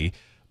publicity,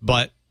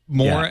 but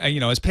more,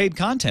 as paid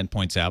content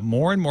points out,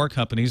 more and more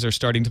companies are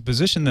starting to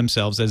position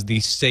themselves as the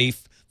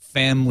safe,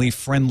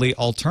 family-friendly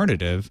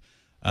alternative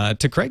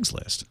to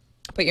Craigslist.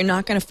 But you're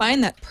not going to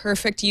find that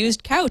perfect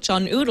used couch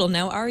on Yooodle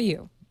now, are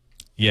you?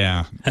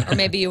 Yeah. Or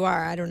maybe you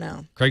are. I don't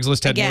know.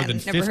 Craigslist had Again, more than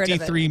never heard of it.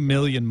 53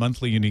 million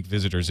monthly unique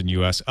visitors in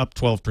U.S., up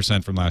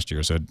 12% from last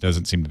year, so it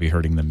doesn't seem to be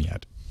hurting them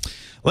yet.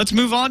 Let's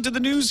move on to the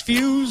news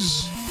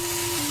fuse.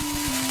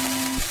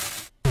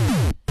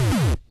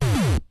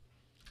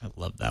 I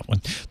love that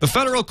one. The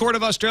Federal Court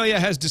of Australia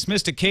has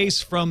dismissed a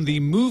case from the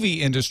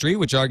movie industry,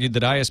 which argued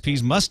that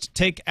ISPs must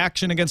take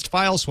action against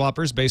file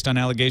swappers based on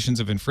allegations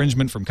of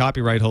infringement from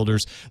copyright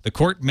holders. The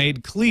court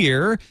made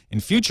clear in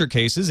future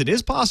cases it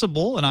is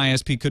possible an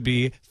ISP could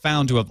be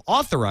found to have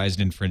authorized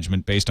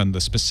infringement based on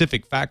the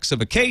specific facts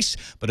of a case,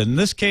 but in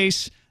this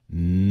case,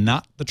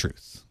 not the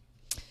truth.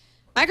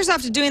 Microsoft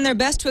is doing their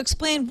best to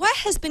explain what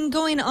has been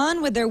going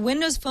on with their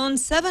Windows Phone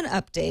 7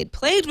 update.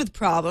 Plagued with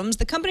problems,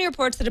 the company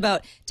reports that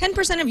about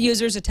 10% of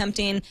users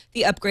attempting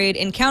the upgrade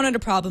encountered a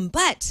problem,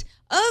 but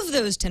of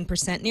those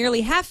 10%,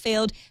 nearly half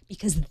failed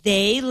because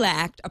they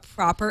lacked a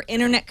proper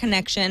internet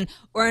connection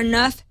or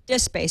enough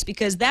disk space,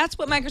 because that's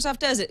what Microsoft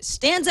does. It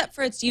stands up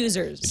for its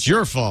users. It's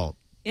your fault.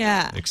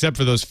 Yeah. Except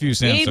for those few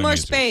Samsung We need more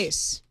users.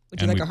 space.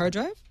 Would you And like a hard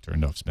drive?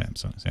 Turned off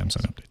Samsung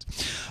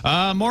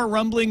updates. More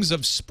rumblings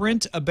of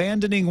Sprint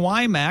abandoning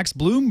WiMAX.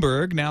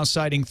 Bloomberg now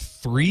citing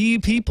 3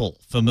 people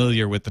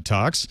familiar with the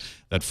talks.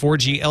 That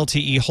 4G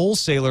LTE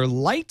wholesaler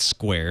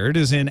LightSquared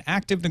is in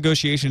active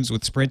negotiations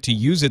with Sprint to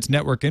use its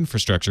network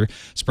infrastructure.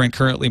 Sprint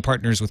currently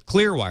partners with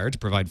Clearwire to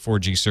provide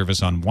 4G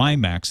service on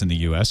WiMAX in the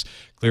U.S.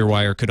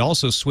 Clearwire could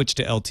also switch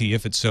to LTE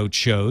if it so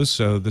chose,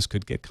 so this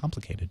could get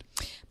complicated.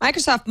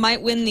 Microsoft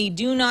might win the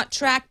Do Not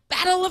Track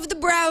Battle of the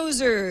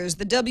Browsers.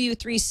 The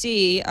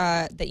W3C,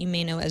 that you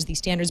may know as the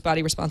standards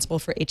body responsible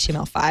for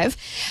HTML5,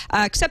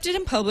 accepted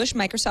and published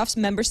Microsoft's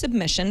member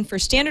submission for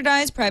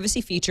standardized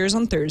privacy features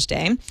on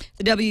Thursday.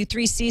 The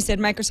W3C said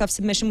Microsoft's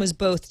submission was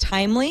both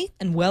timely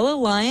and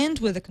well-aligned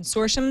with the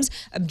consortium's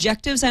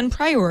objectives and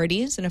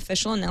priorities. An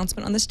official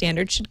announcement on the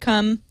standard should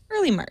come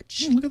early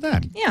March. Look at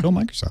that. Yeah. Go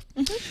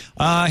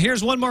Microsoft.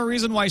 Here's one more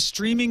reason why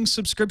streaming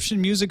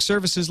subscription music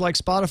services like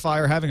Spotify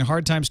are having a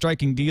hard time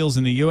striking deals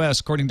in the U.S.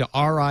 According to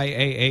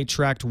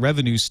RIAA-tracked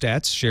revenue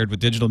stats shared with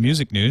Digital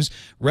Music News,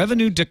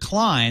 revenue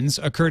declines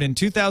occurred in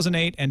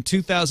 2008 and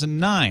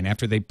 2009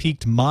 after they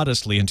peaked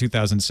modestly in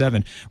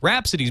 2007.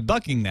 Rhapsody's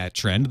bucking that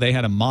trend. They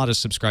had a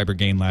modest subscriber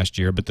gain last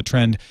year, but the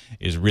trend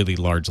is really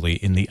largely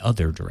in the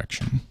other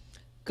direction.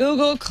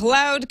 Google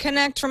Cloud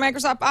Connect for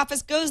Microsoft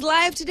Office goes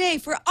live today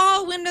for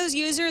all Windows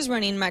users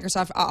running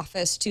Microsoft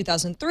Office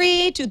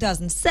 2003,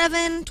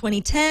 2007,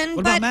 2010.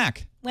 What about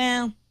Mac?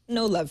 Well,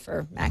 no love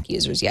for Mac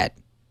users yet.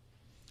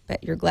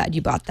 Bet you're glad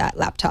you bought that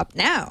laptop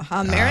now,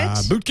 huh,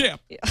 Merritt? Boot camp.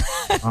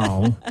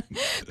 Oh.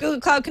 Google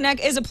Cloud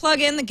Connect is a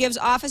plugin that gives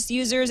Office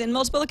users in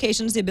multiple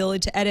locations the ability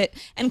to edit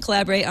and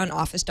collaborate on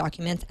Office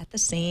documents at the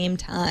same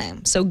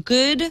time. So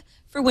good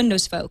for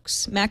Windows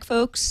folks. Mac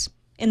folks,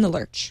 in the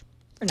lurch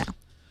for now.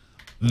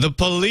 The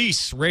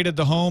police raided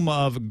the home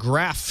of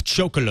Graf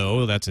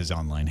Chocolo, that's his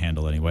online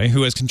handle anyway,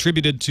 who has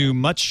contributed to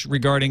much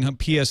regarding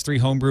PS3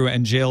 homebrew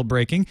and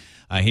jailbreaking.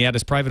 He had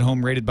his private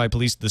home raided by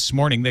police this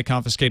morning. They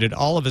confiscated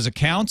all of his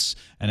accounts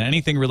and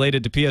anything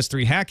related to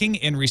PS3 hacking.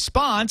 In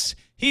response,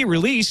 he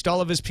released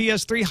all of his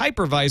PS3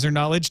 hypervisor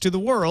knowledge to the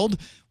world,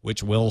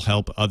 which will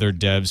help other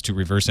devs to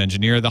reverse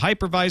engineer the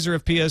hypervisor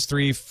of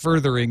PS3,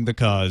 furthering the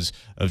cause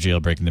of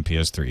jailbreaking the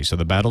PS3. So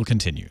the battle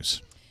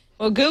continues.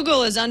 Well,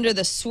 Google is under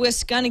the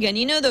Swiss gun again.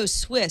 You know those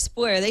Swiss,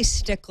 boy, are they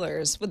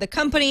sticklers. With the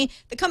company,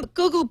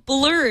 Google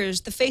blurs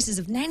the faces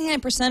of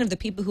 99% of the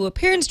people who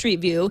appear in Street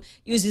View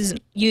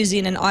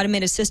using an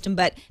automated system,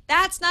 but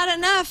that's not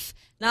enough.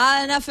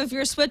 Not enough if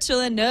you're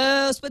Switzerland.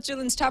 No,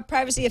 Switzerland's top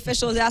privacy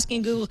official is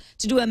asking Google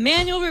to do a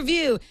manual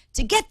review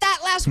to get that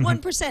last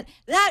 1%.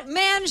 That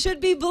man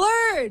should be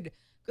blurred.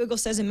 Google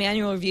says a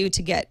manual review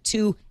to get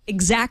to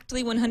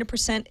exactly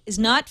 100% is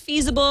not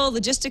feasible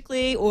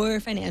logistically or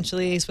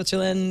financially.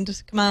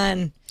 Switzerland, come on.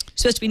 You're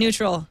supposed to be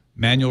neutral.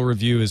 Manual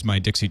review is my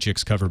Dixie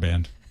Chicks cover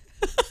band.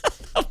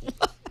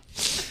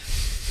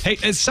 Hey,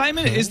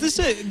 Simon,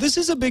 this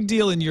is a big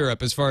deal in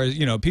Europe as far as,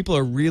 people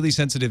are really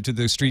sensitive to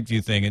the Street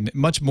View thing, and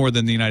much more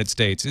than the United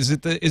States. Is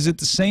it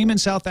the same in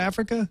South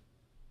Africa?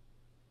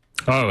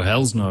 Oh,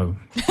 hells no.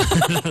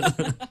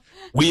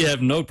 We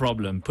have no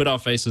problem. Put our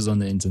faces on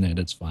the internet.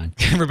 It's fine.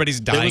 Everybody's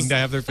dying to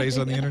have their face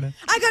on the internet.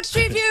 I got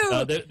Street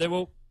View.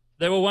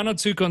 There were one or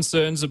two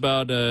concerns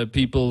about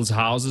people's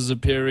houses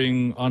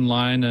appearing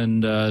online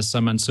and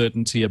some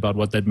uncertainty about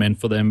what that meant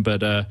for them,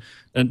 but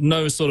and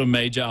no sort of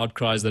major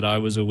outcries that I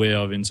was aware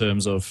of in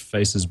terms of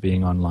faces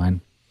being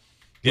online.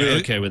 We're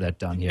okay with that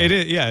down here. It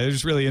is, yeah, it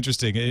was really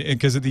interesting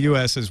because in the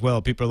U.S. as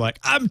well, people are like,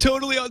 "I'm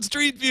totally on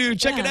Street View.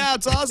 Check it out.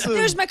 It's awesome."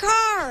 There's my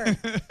car.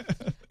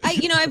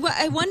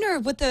 I wonder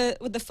what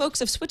the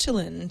folks of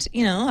Switzerland.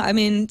 I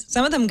mean,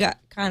 some of them got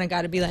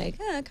to be like,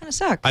 it kind of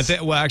sucks. I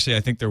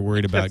think they're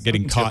worried about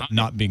getting caught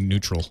not being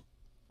neutral.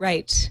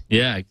 Right.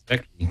 Yeah,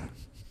 exactly.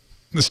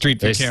 The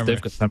Street View camera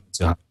They've got something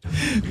to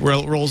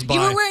rolls by. You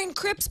were wearing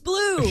Crips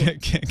blue.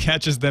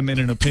 Catches them in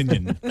an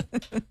opinion.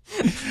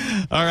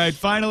 All right.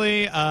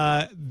 Finally,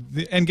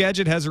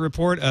 Engadget has a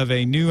report of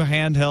a new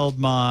handheld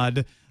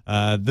mod.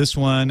 This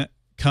one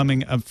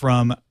coming up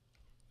from,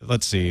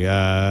 let's see,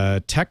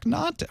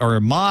 Technot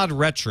or Mod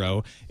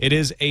Retro. It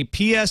is a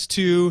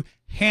PS2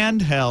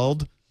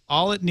 handheld.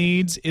 All it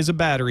needs is a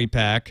battery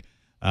pack.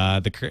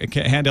 The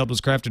handheld was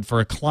crafted for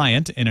a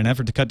client in an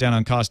effort to cut down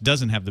on cost.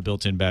 Doesn't have the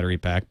built-in battery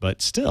pack,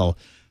 but still,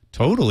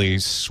 totally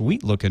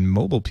sweet-looking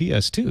mobile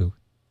PS2.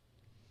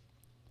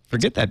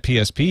 Forget that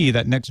PSP,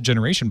 that next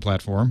generation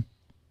platform.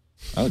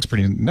 That looks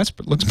pretty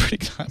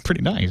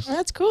nice. Well,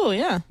 that's cool.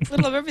 Yeah,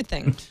 little of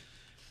everything.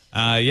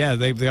 Yeah,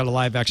 they've got a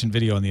live-action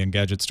video on the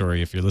Engadget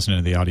story. If you're listening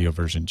to the audio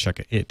version,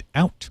 check it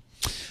out.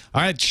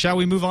 All right, shall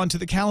we move on to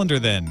the calendar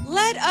then?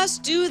 Let us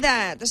do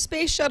that. The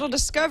Space Shuttle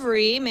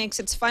Discovery makes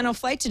its final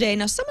flight today.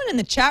 Now, someone in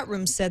the chat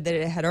room said that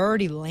it had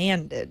already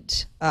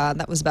landed.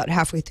 That was about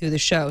halfway through the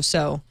show,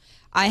 so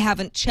I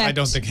haven't checked. I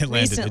don't think it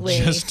landed.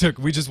 Recently.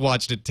 We just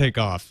watched it take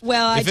off.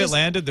 Well, if it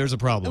landed, there's a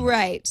problem.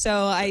 Right.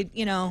 So I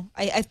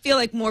feel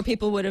like more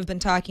people would have been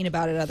talking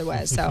about it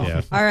otherwise. So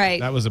yeah. All right.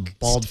 That was a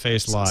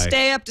bald-faced lie.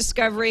 Stay up,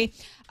 Discovery.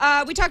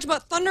 We talked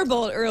about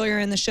Thunderbolt earlier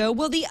in the show.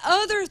 Well, the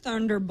other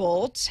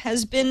Thunderbolt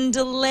has been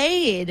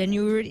delayed, and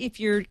if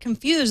you're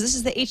confused, this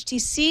is the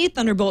HTC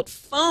Thunderbolt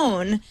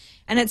phone,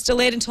 and it's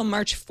delayed until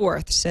March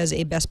 4th, says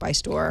a Best Buy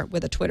store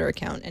with a Twitter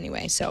account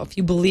anyway. So if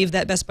you believe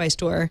that Best Buy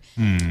store,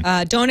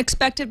 don't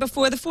expect it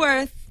before the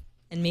 4th,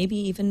 and maybe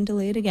even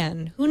delayed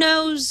again. Who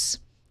knows?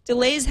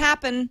 Delays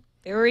happen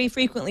very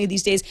frequently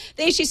these days.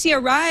 The HTC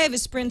Arrive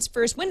is Sprint's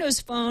first Windows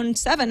Phone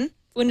 7.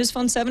 Windows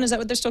Phone 7, is that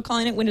what they're still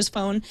calling it? Windows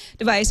Phone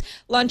device,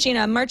 launching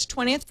on March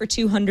 20th for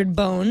 200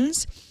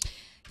 bones.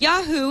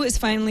 Yahoo is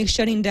finally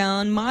shutting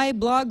down My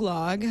Blog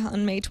Log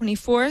on May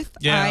 24th.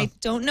 Yeah. I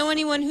don't know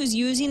anyone who's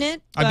using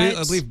it. I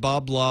believe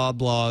Bob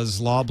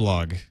Blah's Law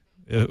Blog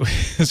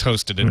is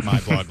hosted in My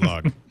Blog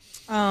Log.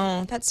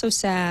 Oh, that's so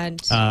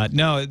sad.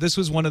 No, this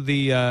was one of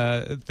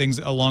the things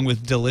along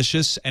with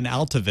Delicious and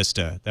Alta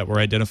Vista that were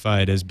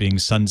identified as being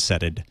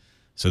sunsetted.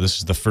 So this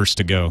is the first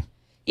to go.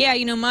 Yeah,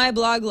 My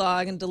Blog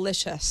Log and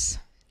Delicious.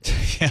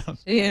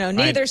 Yeah.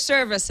 Neither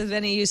service of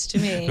any use to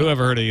me. Who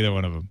ever heard of either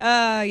one of them?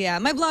 Yeah,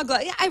 My Blog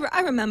Log. Yeah,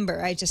 I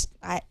remember. It's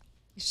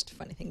just a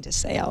funny thing to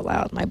say out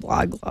loud. My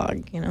Blog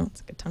Log.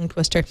 It's like a tongue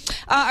twister.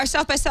 Our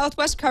South by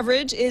Southwest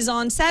coverage is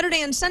on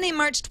Saturday and Sunday,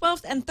 March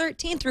 12th and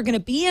 13th. We're going to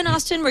be in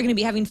Austin. We're going to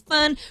be having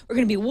fun. We're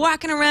going to be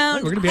walking around.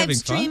 Wait, we're going to be having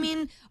streaming.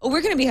 fun? Oh,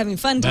 we're going to be having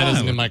fun. That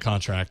isn't in my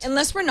contract.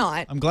 Unless we're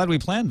not. I'm glad we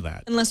planned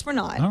that. Unless we're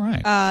not. All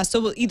right.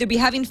 So we'll either be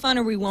having fun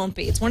or we won't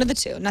be. It's one of the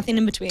two. Nothing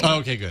in between. Oh,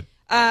 okay, good.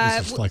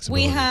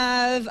 We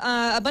have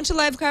a bunch of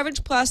live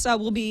coverage, plus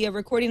we'll be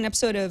recording an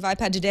episode of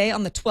iPad Today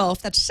on the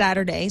 12th. That's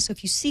Saturday. So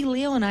if you see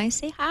Leo and I,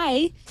 say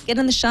hi. Get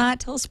in the shot.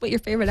 Tell us what your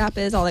favorite app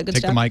is, all that good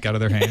stuff. Take the mic out of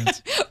their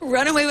hands.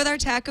 Run away with our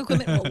tech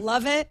equipment. We'll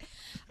love it.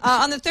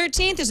 On the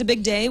 13th is a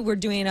big day. We're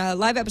doing a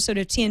live episode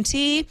of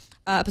TNT,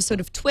 episode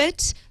of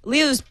TWiT.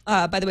 Leo's,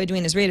 by the way,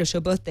 doing his radio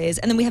show both days.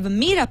 And then we have a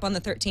meetup on the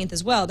 13th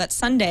as well. That's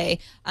Sunday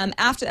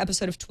after the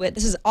episode of TWiT.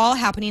 This is all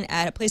happening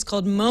at a place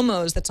called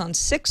Momo's that's on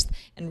 6th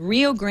and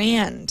Rio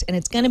Grande. And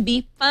it's going to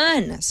be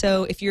fun.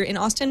 So if you're in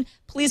Austin,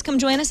 please come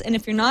join us. And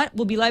if you're not,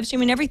 we'll be live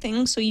streaming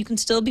everything so you can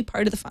still be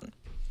part of the fun.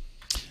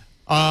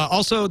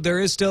 Also, there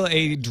is still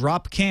a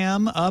drop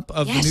cam up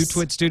of the new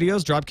TWiT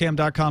studios,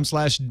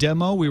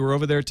 dropcam.com/demo. We were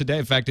over there today.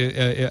 In fact,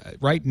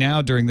 right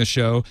now during the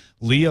show,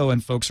 Leo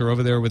and folks are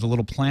over there with a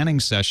little planning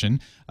session.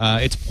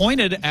 It's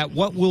pointed at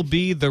what will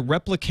be the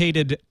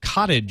replicated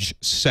cottage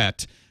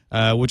set,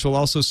 which will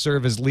also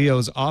serve as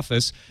Leo's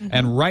office.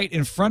 And right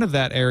in front of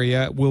that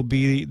area will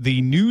be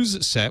the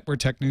news set where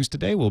Tech News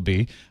Today will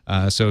be.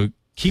 So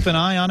keep an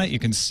eye on it. You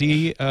can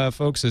see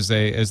folks as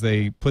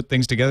they put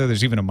things together.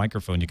 There's even a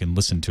microphone. You can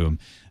listen to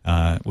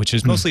them, which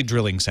is mostly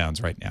drilling sounds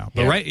right now.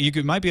 But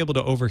you might be able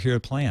to overhear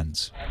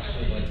plans.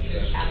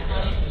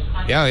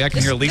 Yeah, I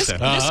can hear Lisa.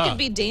 This could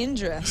be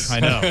dangerous. I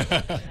know.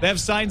 They have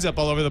signs up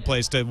all over the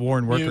place to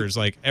warn workers,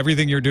 like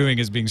everything you're doing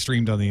is being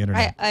streamed on the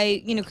internet.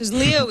 Because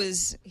Leo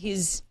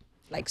he's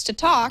likes to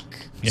talk.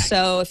 Yeah.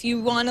 So if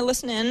you want to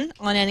listen in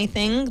on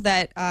anything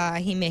that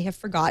he may have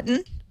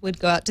forgotten, would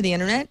go out to the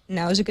internet.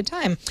 Now is a good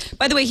time.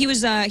 By the way, he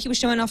was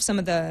showing off some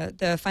of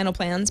the final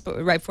plans,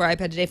 but right before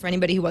iPad Today for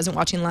anybody who wasn't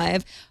watching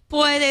live.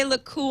 Boy, they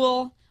look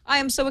cool. I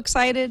am so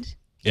excited.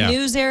 The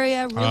news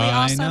area, really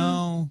awesome. I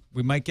know.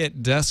 We might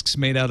get desks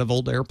made out of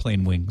old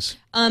airplane wings.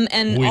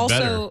 And We'd also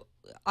better.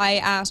 I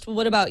asked, well,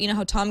 what about,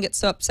 how Tom gets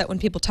so upset when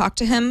people talk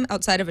to him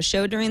outside of a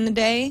show during the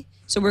day?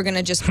 So we're going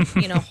to just,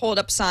 hold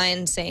up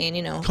signs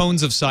saying,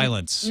 Cones of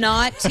silence.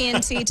 Not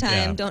TNT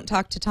time. Yeah. Don't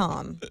talk to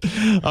Tom.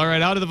 All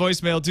right, out of the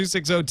voicemail,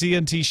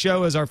 260-TNT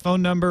show is our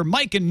phone number.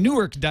 Mike in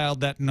Newark dialed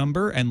that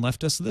number and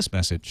left us this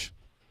message.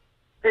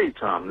 Hey,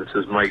 Tom, this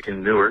is Mike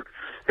in Newark.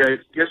 Yeah,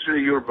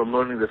 yesterday you were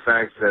bemoaning the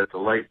fact that the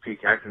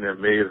Lightpeak acronym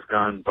may have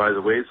gone by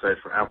the wayside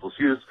for Apple's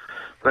use,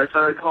 but I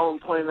thought I'd call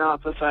and point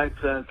out the fact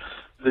that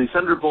the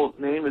Thunderbolt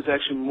name is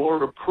actually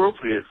more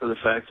appropriate for the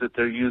fact that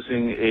they're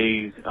using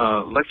a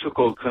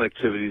electrical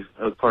connectivity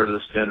as part of the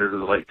standard, or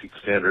the Lightpeak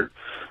standard,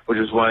 which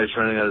is why it's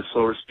running at a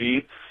slower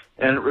speed,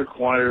 and it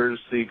requires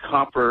the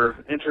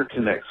copper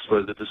interconnects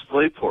for the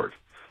display port.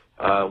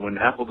 When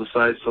Apple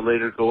decides to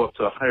later go up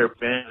to a higher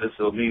bandwidth,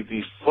 they'll need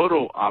the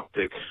photo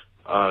optic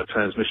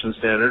transmission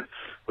standard,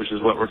 which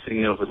is what we're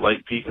thinking of with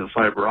Lightpeak and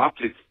fiber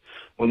optic.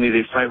 We'll need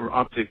a fiber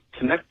optic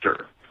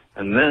connector,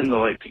 and then the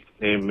Lightpeak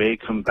name may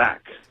come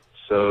back.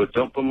 So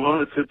don't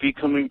bemoan, it could be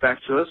coming back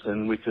to us,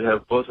 and we could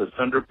have both a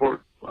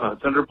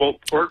Thunderbolt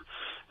port,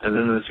 and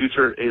then in the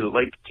future a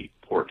Lightpeak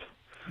port.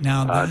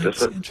 Now that's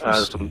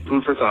some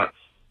food for thought.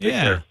 Take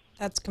care.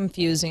 That's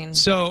confusing.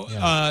 So,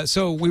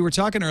 so we were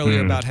talking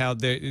earlier about how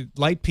the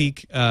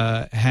Lightpeak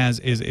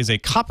is a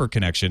copper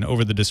connection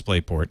over the display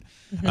port.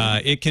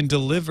 It can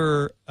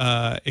deliver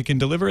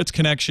its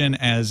connection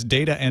as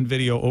data and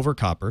video over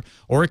copper,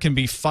 or it can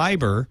be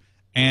fiber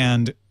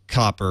and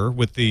copper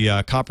with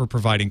the copper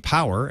providing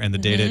power and the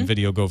data and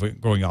video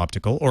going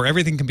optical, or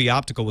everything can be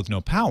optical with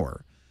no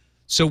power.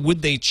 So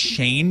would they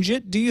change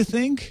it, do you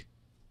think?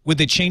 Would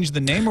they change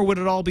the name, or would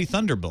it all be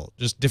Thunderbolt,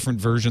 just different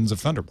versions of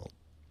Thunderbolt?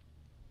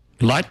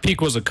 Lightpeak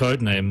was a code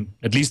name.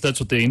 At least that's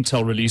what the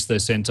Intel release they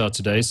sent out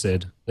today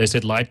said. They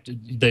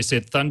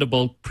said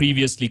Thunderbolt,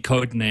 previously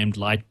codenamed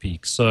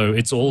Lightpeak. So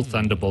it's all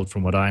Thunderbolt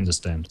from what I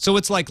understand. So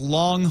it's like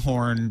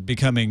Longhorn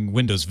becoming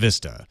Windows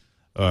Vista.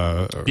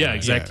 Yeah,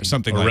 exactly.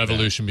 Something Or like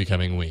Revolution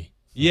becoming Wii.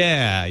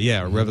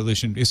 Yeah,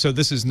 Revolution. So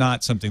this is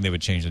not something they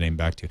would change the name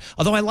back to.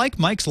 Although I like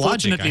Mike's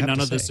logic. Fortunately, none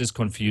of this is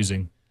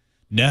confusing.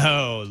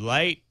 No,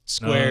 Light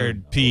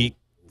Squared Peak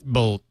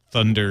Bolt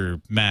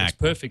Thunder Mac. Makes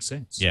perfect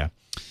sense. Yeah.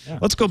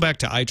 Let's go back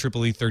to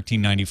IEEE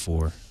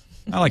 1394.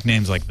 I like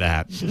names like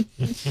that.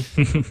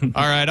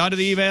 All right, on to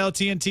the email.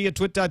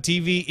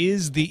 TNT@twit.tv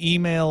is the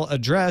email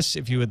address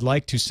if you would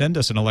like to send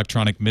us an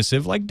electronic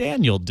missive like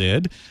Daniel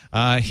did.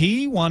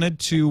 He wanted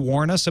to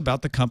warn us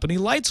about the company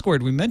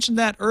LightSquared. We mentioned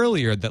that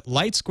earlier, that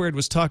LightSquared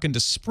was talking to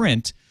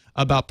Sprint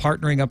about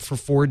partnering up for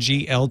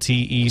 4G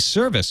LTE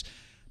service.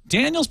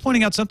 Daniel's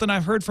pointing out something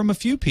I've heard from a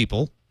few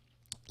people.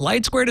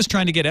 LightSquared is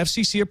trying to get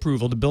FCC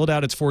approval to build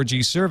out its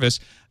 4G service,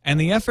 and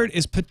the effort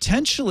is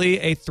potentially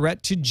a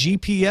threat to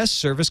GPS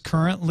service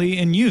currently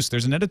in use.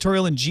 There's an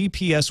editorial in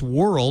GPS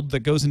World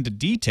that goes into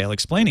detail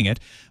explaining it,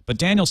 but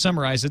Daniel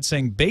summarized it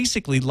saying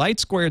basically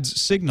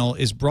LightSquared's signal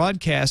is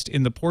broadcast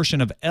in the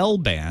portion of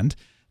L-band,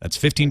 that's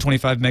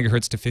 1525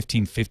 megahertz to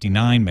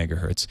 1559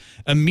 megahertz,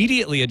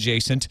 immediately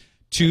adjacent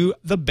to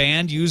the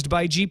band used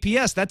by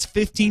GPS. That's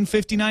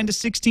 1559 to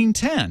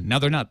 1610. Now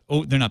they're not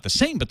the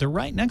same, but they're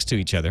right next to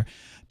each other.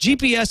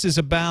 GPS is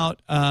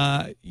about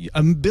a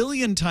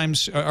billion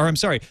times, or I'm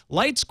sorry,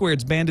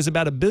 LightSquared's band is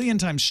about 1 billion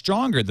times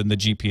stronger than the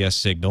GPS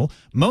signal.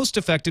 Most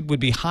affected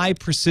would be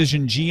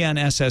high-precision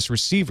GNSS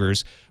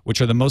receivers, which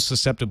are the most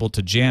susceptible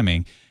to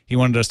jamming. He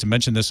wanted us to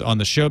mention this on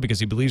the show because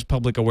he believes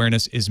public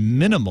awareness is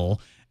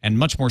minimal and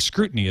much more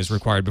scrutiny is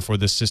required before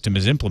this system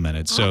is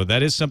implemented. So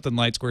that is something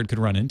LightSquared could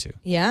run into.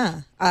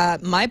 Yeah.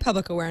 My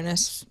public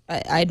awareness,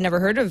 I'd never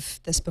heard of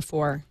this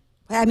before.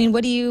 I mean,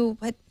 what?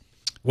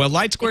 Well,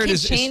 LightSquared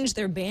is change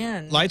their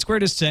band.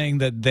 LightSquared is saying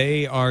that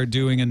they are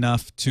doing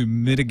enough to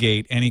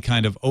mitigate any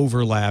kind of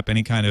overlap,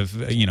 any kind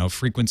of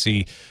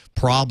frequency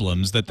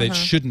problems that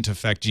shouldn't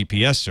affect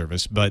GPS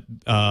service. But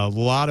a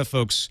lot of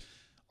folks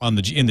in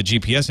the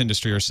GPS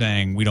industry are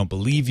saying we don't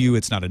believe you.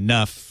 It's not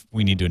enough.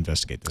 We need to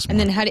investigate this more.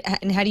 And then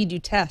how do you do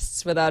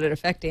tests without it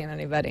affecting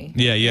anybody?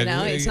 Yeah.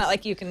 It's not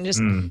like you can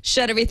just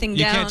shut everything down.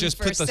 You can't just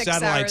for put the 6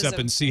 satellites hours up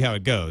and see how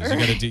it goes. You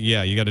got to do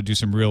you got to do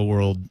some real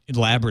world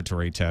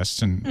laboratory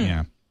tests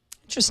and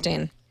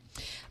Interesting.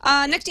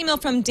 Next email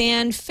from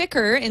Dan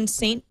Ficker in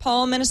St.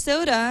 Paul,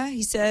 Minnesota.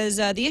 He says,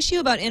 the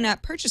issue about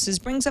in-app purchases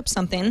brings up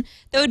something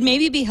that would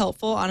maybe be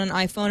helpful on an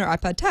iPhone or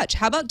iPod Touch.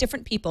 How about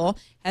different people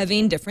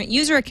having different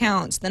user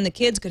accounts? Then the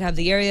kids could have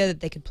the area that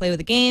they could play with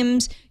the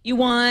games you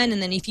want,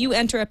 and then if you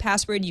enter a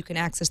password, you can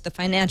access the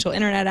financial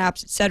internet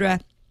apps,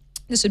 etc.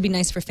 This would be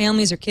nice for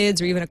families or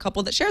kids or even a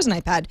couple that shares an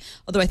iPad,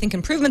 although I think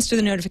improvements to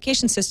the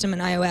notification system in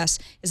iOS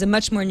is a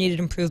much more needed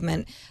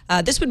improvement.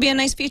 This would be a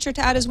nice feature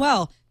to add as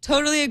well.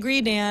 Totally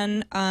agree,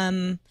 Dan.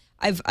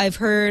 I've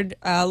heard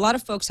a lot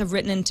of folks have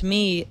written into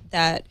me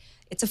that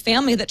it's a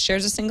family that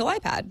shares a single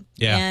iPad.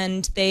 Yeah.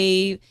 And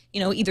they,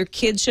 either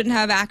kids shouldn't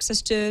have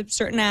access to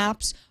certain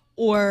apps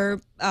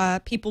or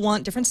people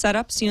want different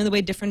setups, the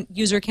way different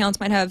user accounts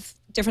might have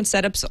different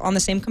setups on the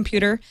same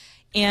computer.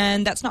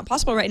 And that's not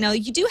possible right now.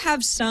 You do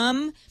have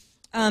some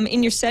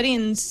in your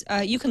settings,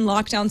 you can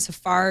lock down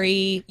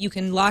Safari. You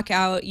can lock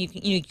out. You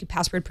can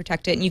password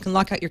protect it, and you can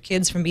lock out your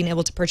kids from being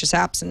able to purchase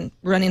apps and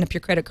running up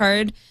your credit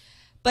card.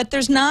 But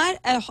there's not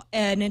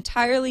an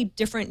entirely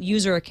different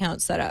user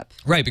account set up.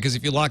 Right, because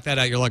if you lock that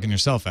out, you're locking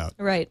yourself out.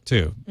 Right.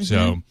 Too.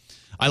 So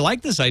I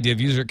like this idea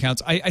of user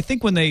accounts. I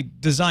think when they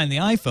designed the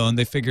iPhone,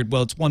 they figured,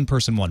 well, it's one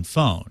person, one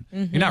phone.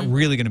 You're not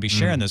really going to be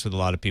sharing this with a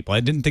lot of people. I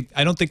don't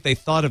think they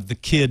thought of the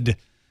kid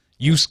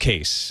use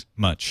case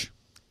much.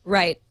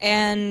 Right.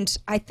 And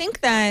I think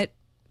that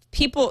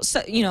people,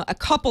 a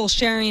couple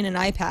sharing an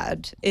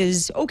iPad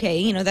is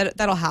okay.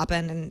 That'll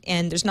happen,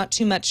 and there's not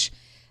too much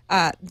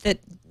that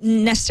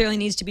necessarily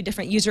needs to be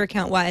different user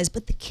account wise.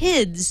 But the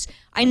kids,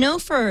 I know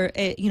for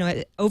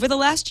over the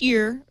last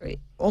year,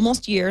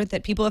 almost year,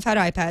 that people have had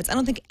iPads. I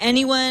don't think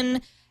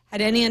anyone had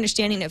any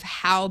understanding of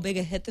how big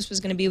a hit this was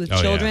going to be with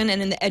children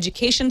and in the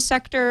education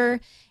sector,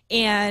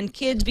 and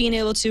kids being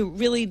able to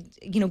really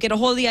get a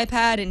hold of the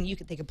iPad, and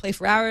they could play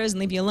for hours and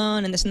leave you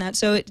alone and this and that.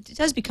 So it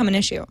does become an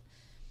issue.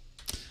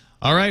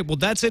 All right, well,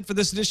 that's it for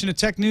this edition of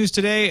Tech News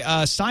Today.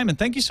 Simon,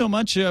 thank you so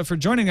much for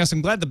joining us.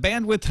 I'm glad the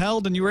bandwidth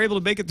held and you were able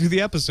to make it through the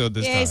episode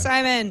this time. Yay,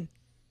 Simon.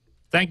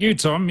 Thank you,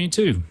 Tom. Me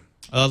too.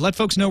 Let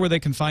folks know where they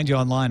can find you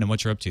online and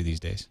what you're up to these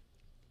days.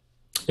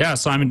 Yeah,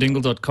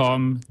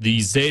 simondingle.com.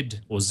 The Z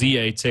or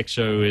ZA Tech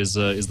Show is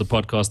the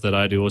podcast that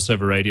I do. Also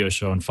have a radio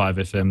show on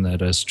 5FM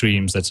that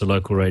streams. That's a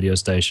local radio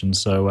station.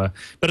 So,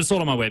 but it's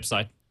all on my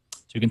website.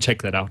 So you can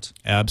check that out.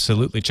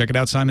 Absolutely. Check it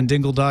out,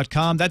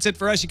 simondingle.com. That's it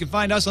for us. You can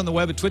find us on the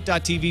web at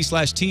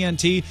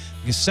twit.tv/TNT. You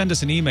can send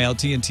us an email,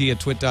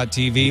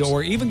 tnt@twit.tv,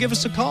 or even give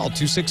us a call,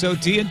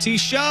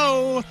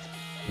 260-TNT-SHOW.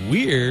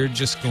 We're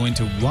just going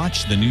to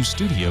watch the new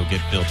studio get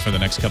built for the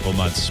next couple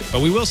months.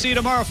 But we will see you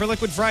tomorrow for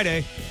Liquid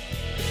Friday.